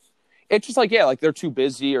you. It's just like, yeah, like they're too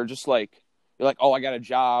busy, or just like you're like, oh, I got a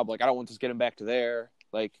job, like I don't want to just get them back to there.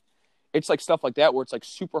 Like it's like stuff like that where it's like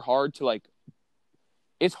super hard to like,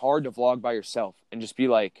 it's hard to vlog by yourself and just be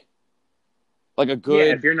like a Yeah, if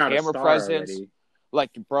good you're not a camera star presence. already. Like,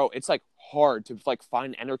 bro, it's like hard to like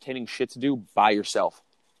find entertaining shit to do by yourself.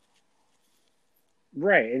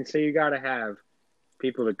 Right, and so you got to have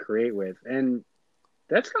people to create with, and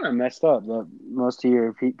that's kind of messed up. That most of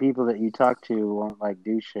your people that you talk to won't like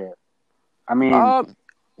do shit. I mean, Um,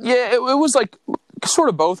 yeah, it was like sort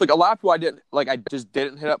of both. Like a lot of people I just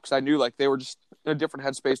didn't hit up because I knew like they were just in a different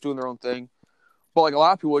headspace doing their own thing. But like a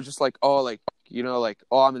lot of people were just like, oh, like, you know, like,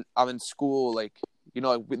 oh, I'm in school, like, you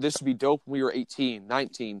know, like, this would be dope when we were 18,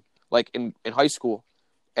 19, like in high school.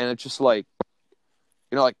 And it's just like,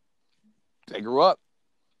 you know, like they grew up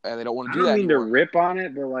and they don't want I to do don't that mean to anymore. rip on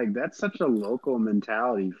it, but like that's such a local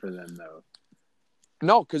mentality for them, though.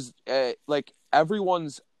 No, because like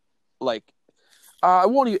everyone's like, I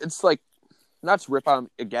won't even, it's like, not to rip on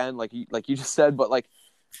them again, like you just said, but like,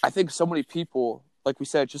 I think so many people, like we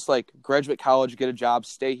said, just like graduate college, get a job,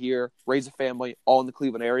 stay here, raise a family, all in the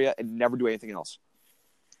Cleveland area, and never do anything else.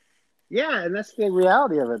 Yeah, and that's the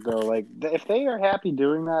reality of it, though. Like, if they are happy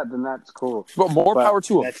doing that, then that's cool. But more But power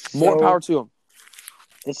to them. More power to them.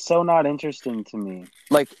 it's so not interesting to me.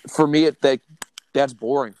 Like for me, that's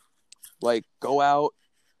boring. Like go out,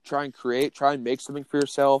 try and create, try and make something for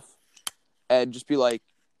yourself, and just be like,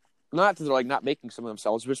 not that they're like not making some of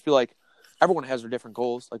themselves, but just be like, everyone has their different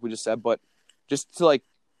goals, like we just said, but just to like,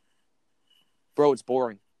 bro, it's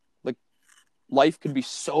boring. Like life could be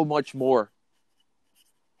so much more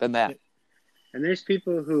than that. And there's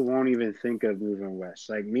people who won't even think of moving west.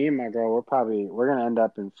 Like me and my girl, we're gonna end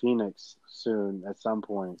up in Phoenix soon at some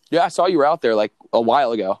point. Yeah, I saw you were out there like a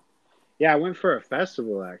while ago. Yeah, I went for a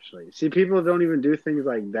festival actually. See, people don't even do things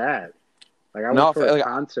like that. Like I No, went for a like,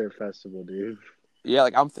 concert festival, dude. yeah,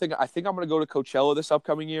 like I think I'm gonna go to Coachella this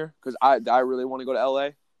upcoming year because I really want to go to LA.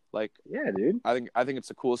 Like Yeah, dude. I think it's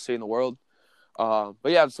the coolest city in the world. But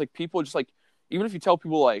yeah, it's like people just like, even if you tell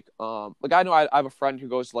people like I know I have a friend who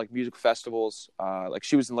goes to like music festivals. Like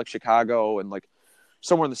she was in like Chicago and like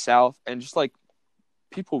somewhere in the South, and just like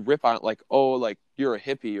people rip on it like, oh, like you're a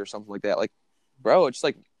hippie or something like that. Like, bro, it's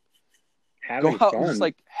like go Having out and just fun.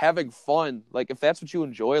 like having fun. Like if that's what you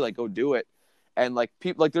enjoy, like go do it. And like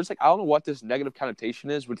people like there's like I don't know what this negative connotation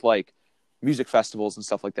is with like music festivals and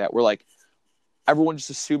stuff like that. Where like everyone just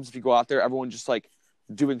assumes if you go out there, everyone just like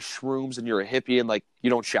doing shrooms and you're a hippie and like you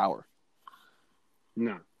don't shower.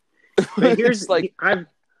 No. But It's like I've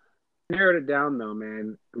narrowed it down though,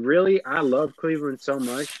 man. Really, I love Cleveland so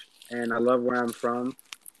much, and I love where I'm from.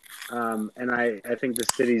 And I think the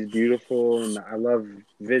city's beautiful, and I love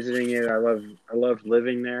visiting it. I love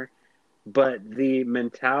living there. But the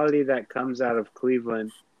mentality that comes out of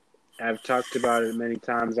Cleveland, I've talked about it many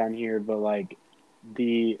times on here, but like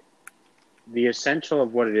the the essential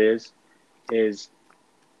of what it is,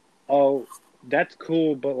 oh, that's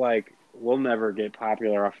cool, but like we'll never get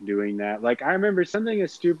popular off doing that. Like I remember something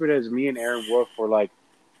as stupid as me and Aaron Wolf were like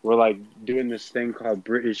doing this thing called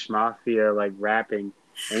British Mafia, like rapping,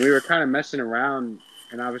 and we were kind of messing around,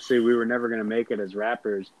 and obviously we were never gonna make it as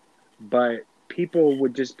rappers, but people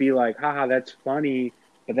would just be like, haha, that's funny,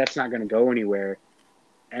 but that's not gonna go anywhere.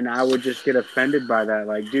 And I would just get offended by that.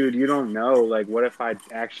 Like, dude, you don't know. Like, what if I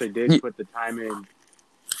actually did put the time in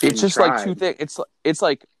it's and just like two tried? things. It's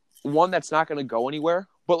like one that's not going to go anywhere,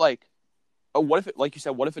 but like what if it, like you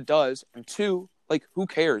said, what if it does? And two, like who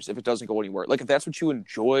cares if it doesn't go anywhere? Like if that's what you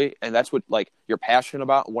enjoy and that's what like you're passionate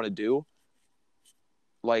about and want to do,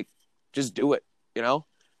 like just do it, you know?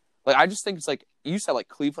 Like, I just think it's like, you said like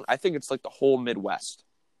Cleveland. I think it's like the whole Midwest.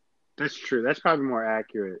 That's true. That's probably more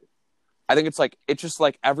accurate. I think it's just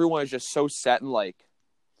like everyone is just so set in like,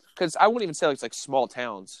 because I wouldn't even say like it's like small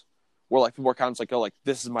towns where like people are kind of like, oh, like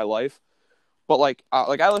this is my life. But like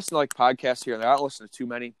I listen to like podcasts here and there. I don't listen to too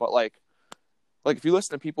many, but like if you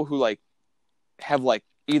listen to people who like have like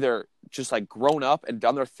either just like grown up and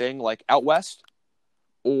done their thing like out west,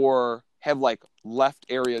 or have like left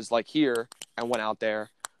areas like here and went out there,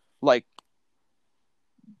 like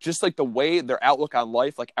just like the way their outlook on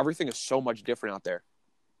life, like everything is so much different out there.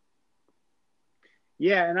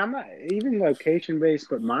 Yeah, and I'm not even location based,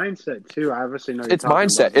 but mindset too. I obviously know you're It's talking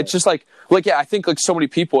mindset. about that. It's just like yeah, I think like so many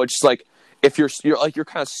people, it's just like if you're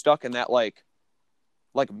kind of stuck in that like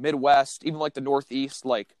Midwest, even like the Northeast,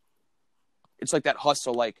 like it's like that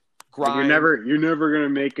hustle, like grind. Like you're never gonna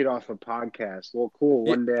make it off a podcast. Well, cool.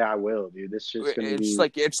 One day I will, dude. This shit's gonna be.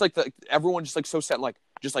 It's like everyone just like so set in like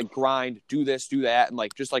just like grind, do this, do that, and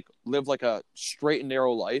like just like live like a straight and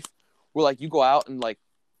narrow life. Where like you go out and like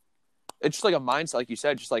it's just like a mindset, like you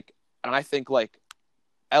said, just like, and I think like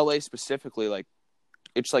LA specifically, like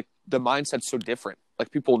it's like the mindset's so different.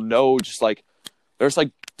 Like people know, just like they're just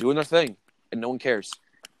like doing their thing, and no one cares.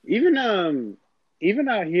 Even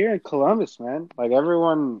out here in Columbus, man. Like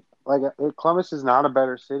everyone, like Columbus is not a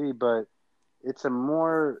better city, but it's a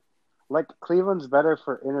more like Cleveland's better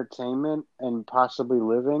for entertainment and possibly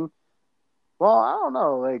living. Well, I don't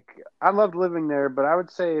know. Like I loved living there, but I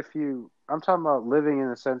would say I'm talking about living in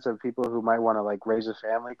the sense of people who might want to like raise a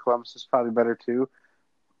family. Columbus is probably better too.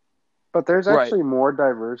 But there's actually more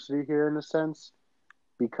diversity here in a sense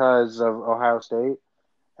because of Ohio State.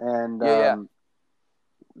 And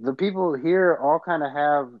the people here all kind of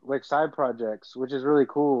have like side projects, which is really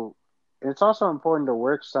cool. And it's also important to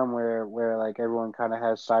work somewhere where like everyone kind of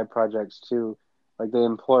has side projects too. Like the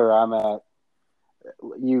employer I'm at,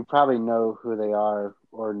 you probably know who they are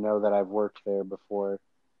or know that I've worked there before.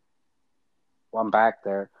 Well, I'm back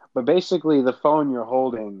there. But basically the phone you're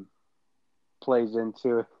holding plays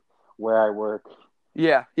into where I work.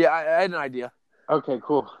 Yeah, I had an idea. Okay,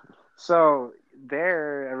 cool. So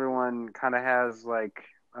there, everyone kind of has like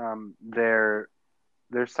their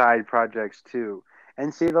side projects too.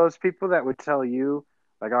 And see those people that would tell you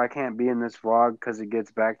like, "Oh, I can't be in this vlog because it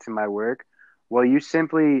gets back to my work." Well, you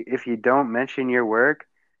simply, if you don't mention your work,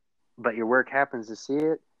 but your work happens to see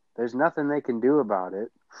it, there's nothing they can do about it.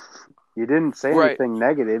 You didn't say anything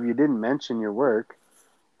negative. You didn't mention your work.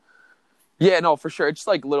 Yeah, no, for sure. It's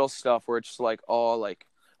like little stuff where it's just like, oh, like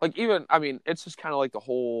even, I mean, it's just kind of like the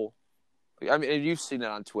whole, I mean, you've seen it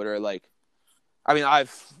on Twitter. Like, I mean,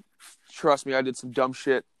 trust me, I did some dumb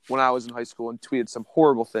shit when I was in high school and tweeted some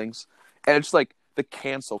horrible things. And it's like the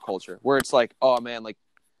cancel culture where it's like, oh man,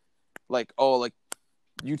 oh, like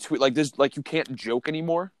you tweet like this, like you can't joke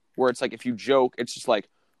anymore. Where it's like, if you joke, it's just like,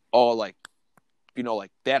 oh, like, you know,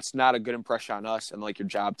 like that's not a good impression on us. And like your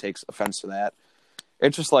job takes offense to that.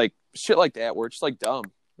 It's just like shit like that where it's just like dumb,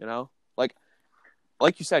 you know?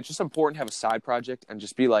 Like you said, it's just important to have a side project and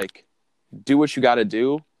just be like, do what you got to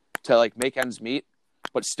do to like make ends meet,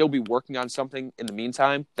 but still be working on something in the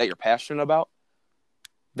meantime that you're passionate about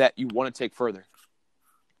that you want to take further.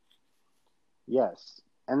 Yes.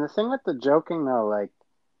 And the thing with the joking though, like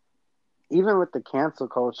even with the cancel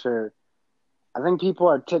culture, I think people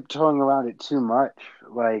are tiptoeing around it too much.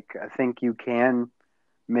 Like I think you can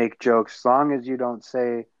make jokes as long as you don't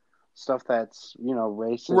say stuff that's, you know,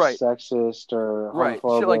 racist, sexist, or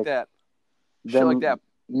homophobic. Shit like that. Shit like that.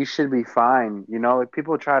 You should be fine. You know, like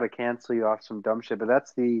people try to cancel you off some dumb shit, but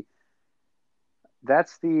that's the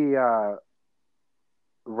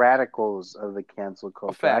radicals of the cancel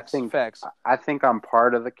culture. Facts. I think I'm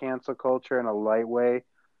part of the cancel culture in a light way,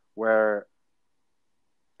 where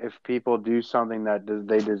if people do something that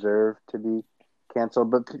they deserve to be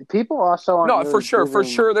canceled, but people also aren't really for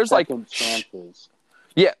sure. There's like chances.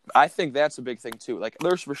 Yeah, I think that's a big thing too. Like,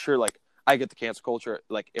 there's for sure like I get the cancel culture.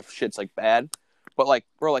 Like, if shit's like bad, but like,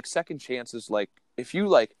 bro, like second chances. Like, if you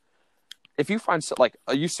find like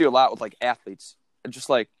you see a lot with like athletes, just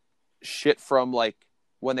like shit from like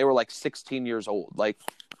when they were like 16 years old. Like,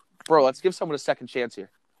 bro, let's give someone a second chance here.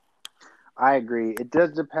 I agree. It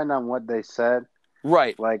does depend on what they said.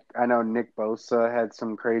 Right. Like, I know Nick Bosa had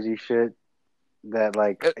some crazy shit that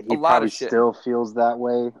like he probably still feels that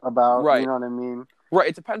way about. Right. You know what I mean? Right.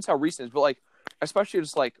 It depends how recent it is, but like, especially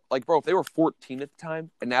just like bro, if they were 14 at the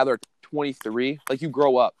time and now they're 23, like you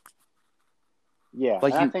grow up. Yeah.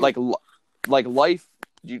 Like you like life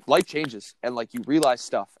changes and like you realize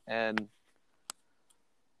stuff and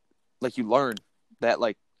like you learn that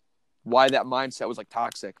like why that mindset was like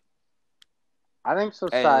toxic. I think And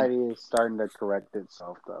society is starting to correct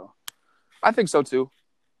itself, though. I think so too.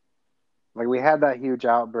 Like we had that huge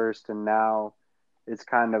outburst, and now it's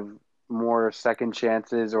kind of more second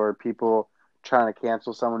chances or people trying to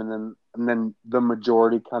cancel someone, and then the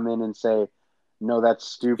majority come in and say, "No, that's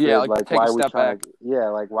Yeah, stupid. like Like, take why a are we step trying back. to? Yeah,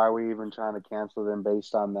 like why are we even trying to cancel them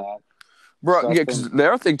based on that?" Bro, So I yeah, think, because the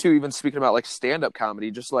other thing too, even speaking about like stand-up comedy,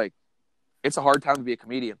 just like it's a hard time to be a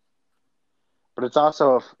comedian. but it's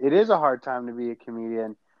also it is a hard time to be a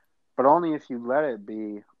comedian, but only if you let it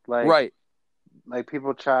be. Right, Like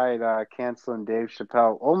people tried canceling Dave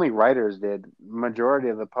Chappelle. Only writers did. Majority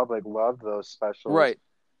of the public loved those specials. right,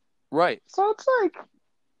 right. So it's like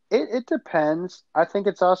it depends. I think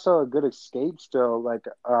it's also a good escape still. Like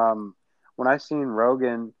when I seen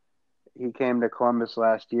Rogan, he came to Columbus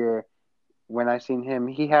last year. When I seen him,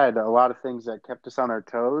 he had a lot of things that kept us on our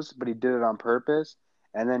toes, but he did it on purpose.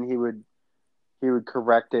 And then he would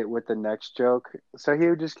correct it with the next joke. So he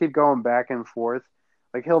would just keep going back and forth.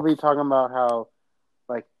 Like he'll be talking about how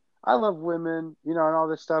like I love women, and all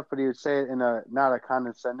this stuff, but he would say it in a not a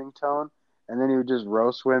condescending tone, and then he would just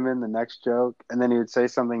roast women the next joke, and then he would say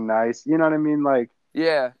something nice. You know what I mean? Like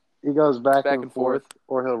Yeah, he goes just back back and and forth, forth.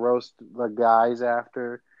 or he'll roast the guys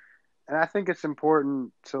after. And I think it's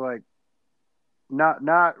important to like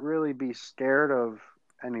not really be scared of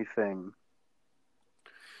anything.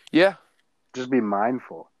 Yeah, Just be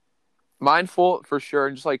mindful. mindful for sure,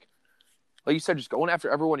 and just like you said, just going after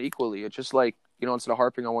everyone equally. It's just like instead of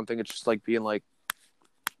harping on one thing, it's just like being like,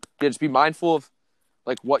 yeah, just be mindful of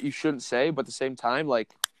like what you shouldn't say, but at the same time, like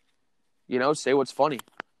say what's funny.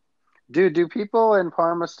 Dude, do people in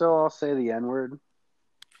Parma still all say the N word?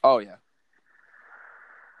 Oh yeah,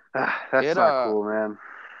 That's it not cool, man.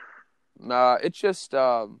 nah, it's just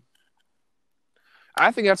I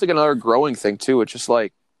think that's like another growing thing too. It's just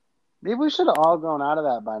like Maybe we should have all grown out of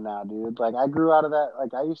that by now, dude. Like I grew out of that.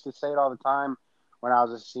 Like I used to say it all the time when I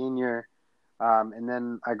was a senior, and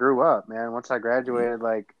then I grew up, man. Once I graduated,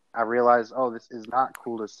 like I realized, oh, this is not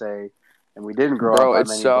cool to say, and we didn't grow up bro, by it's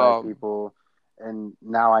many black people, and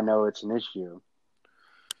now I know it's an issue.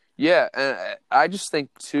 yeah, and I just think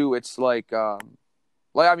too, it's like I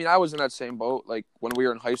mean, I was in that same boat. Like when we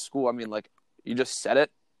were in high school, I mean, like you just said it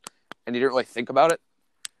and you didn't really think about it,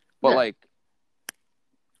 but Yeah, like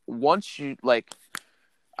once you like,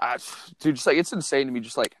 dude, just like it's insane to me.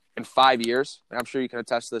 Just like in 5 years, and I'm sure you can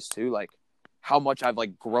attest to this too. Like how much I've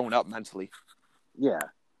like grown up mentally. yeah.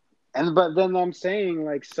 And but then I'm saying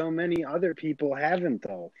like so many other people haven't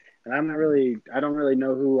though, and I don't really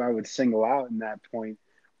know who I would single out in that point.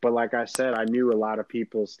 But like I said, I knew a lot of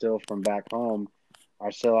people still from back home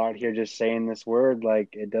are still out here just saying this word like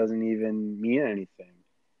it doesn't even mean anything.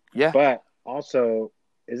 Yeah, But also,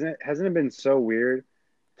 hasn't it been so weird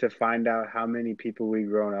to find out how many people we've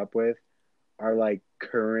grown up with are like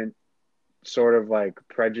current sort of like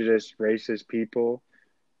prejudiced racist people?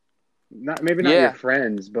 Not maybe not your yeah,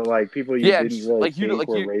 friends, but like people you yeah. didn't Just really like think like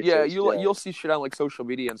were yeah, racist. you'll Yeah. you'll see shit on like social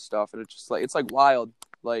media and stuff, and it's just like it's like wild.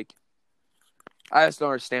 Like I just don't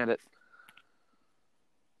understand it.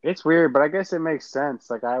 It's weird, but I guess it makes sense.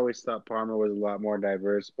 Like I always thought Parma was a lot more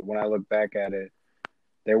diverse, but when I look back at it,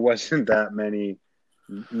 there wasn't that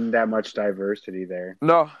much diversity there.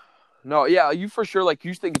 No, no, yeah, you for sure. Like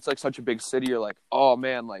you think it's like such a big city. You're like, oh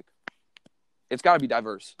man, like it's got to be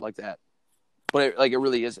diverse like that, but it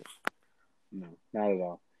really isn't. No, not at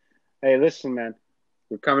all. Hey, listen, man,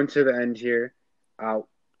 we're coming to the end here. Uh,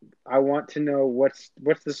 I want to know what's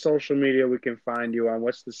the social media we can find you on.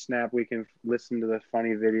 What's the snap we can listen to the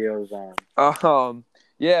funny videos on?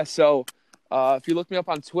 Yeah. So, if you look me up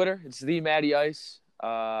on Twitter, it's the Matty Ice.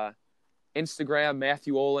 Instagram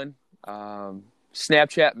Matthew Olen.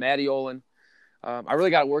 Snapchat Matty Olen. I really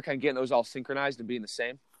got to work on getting those all synchronized and being the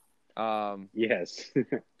same. Yes,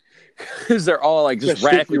 Because they're all like just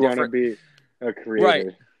especially if radically you want to different. be a Right.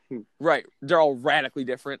 creator. Right. They're all radically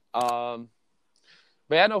different.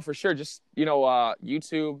 But yeah, no, for sure. Just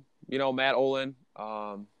YouTube. Matt Olen.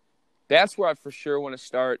 That's where I for sure want to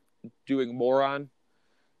start doing more on.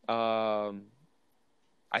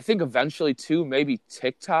 I think eventually too, maybe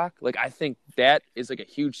TikTok. Like I think that is like a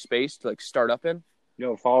huge space to like start up in.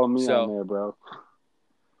 Yo, follow me on So there, bro.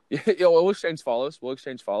 we'll exchange follows. We'll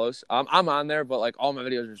exchange follows. I'm on there, but like all my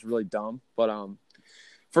videos are just really dumb. But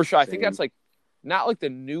for sure, I think Same. that's like not like the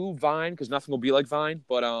new Vine because nothing will be like Vine,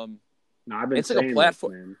 but No, I've been it's like a saying this,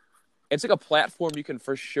 platform. man. It's like a platform you can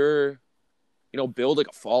for sure, build like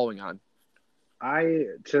a following on. I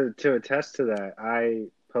to attest to that, I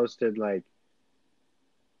posted like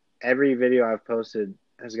every video I've posted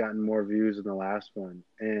has gotten more views than the last one.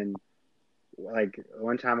 And like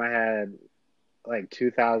one time I had like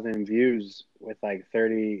 2,000 views with like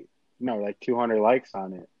 200 likes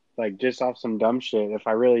on it. Like just off some dumb shit. If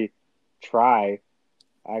I really try,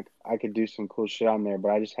 I could do some cool shit on there,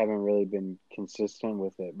 but I just haven't really been consistent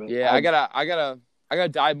with it. But Yeah, I gotta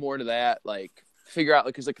dive more into that. Like figure out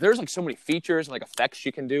because like there's like so many features and like effects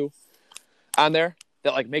you can do on there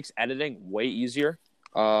that like makes editing way easier.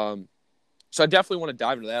 So I definitely want to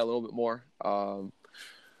dive into that a little bit more.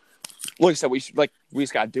 Like I said, we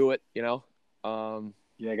just gotta do it, you know.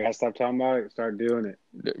 yeah, I gotta stop talking about it. Start doing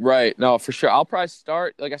it. Right? No, for sure. I'll probably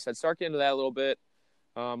start, like I said, start getting into that a little bit.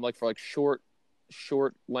 Like for like short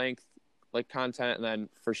length like content, and then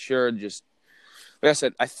for sure just like I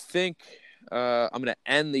said, I think I'm gonna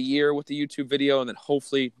end the year with the YouTube video, and then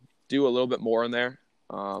hopefully do a little bit more in there.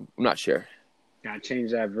 I'm not sure. Gotta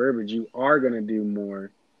change that verbiage. You are gonna do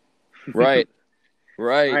more. Right. All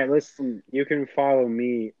Right. right, listen. You can follow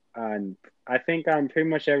me on. I think on pretty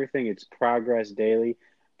much everything. It's Progress Daily,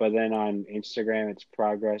 but then on Instagram it's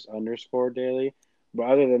Progress_Daily. But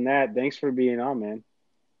other than that, thanks for being on, man.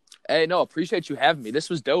 Hey, no, appreciate you having me. This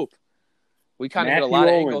was dope. We kind of hit a Matthew lot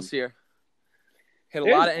of Owen. angles here. Hit a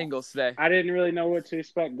lot of angles today. I didn't really know what to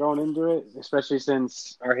expect going into it, especially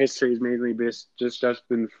since our history is mainly just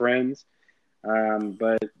been friends.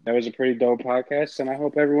 But that was a pretty dope podcast, and I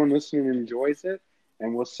hope everyone listening enjoys it.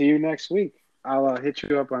 And we'll see you next week. I'll hit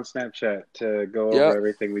you up on Snapchat to go over Yep.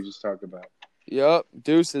 everything we just talked about. Yep.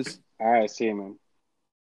 Deuces. All right, see you,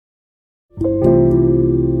 man.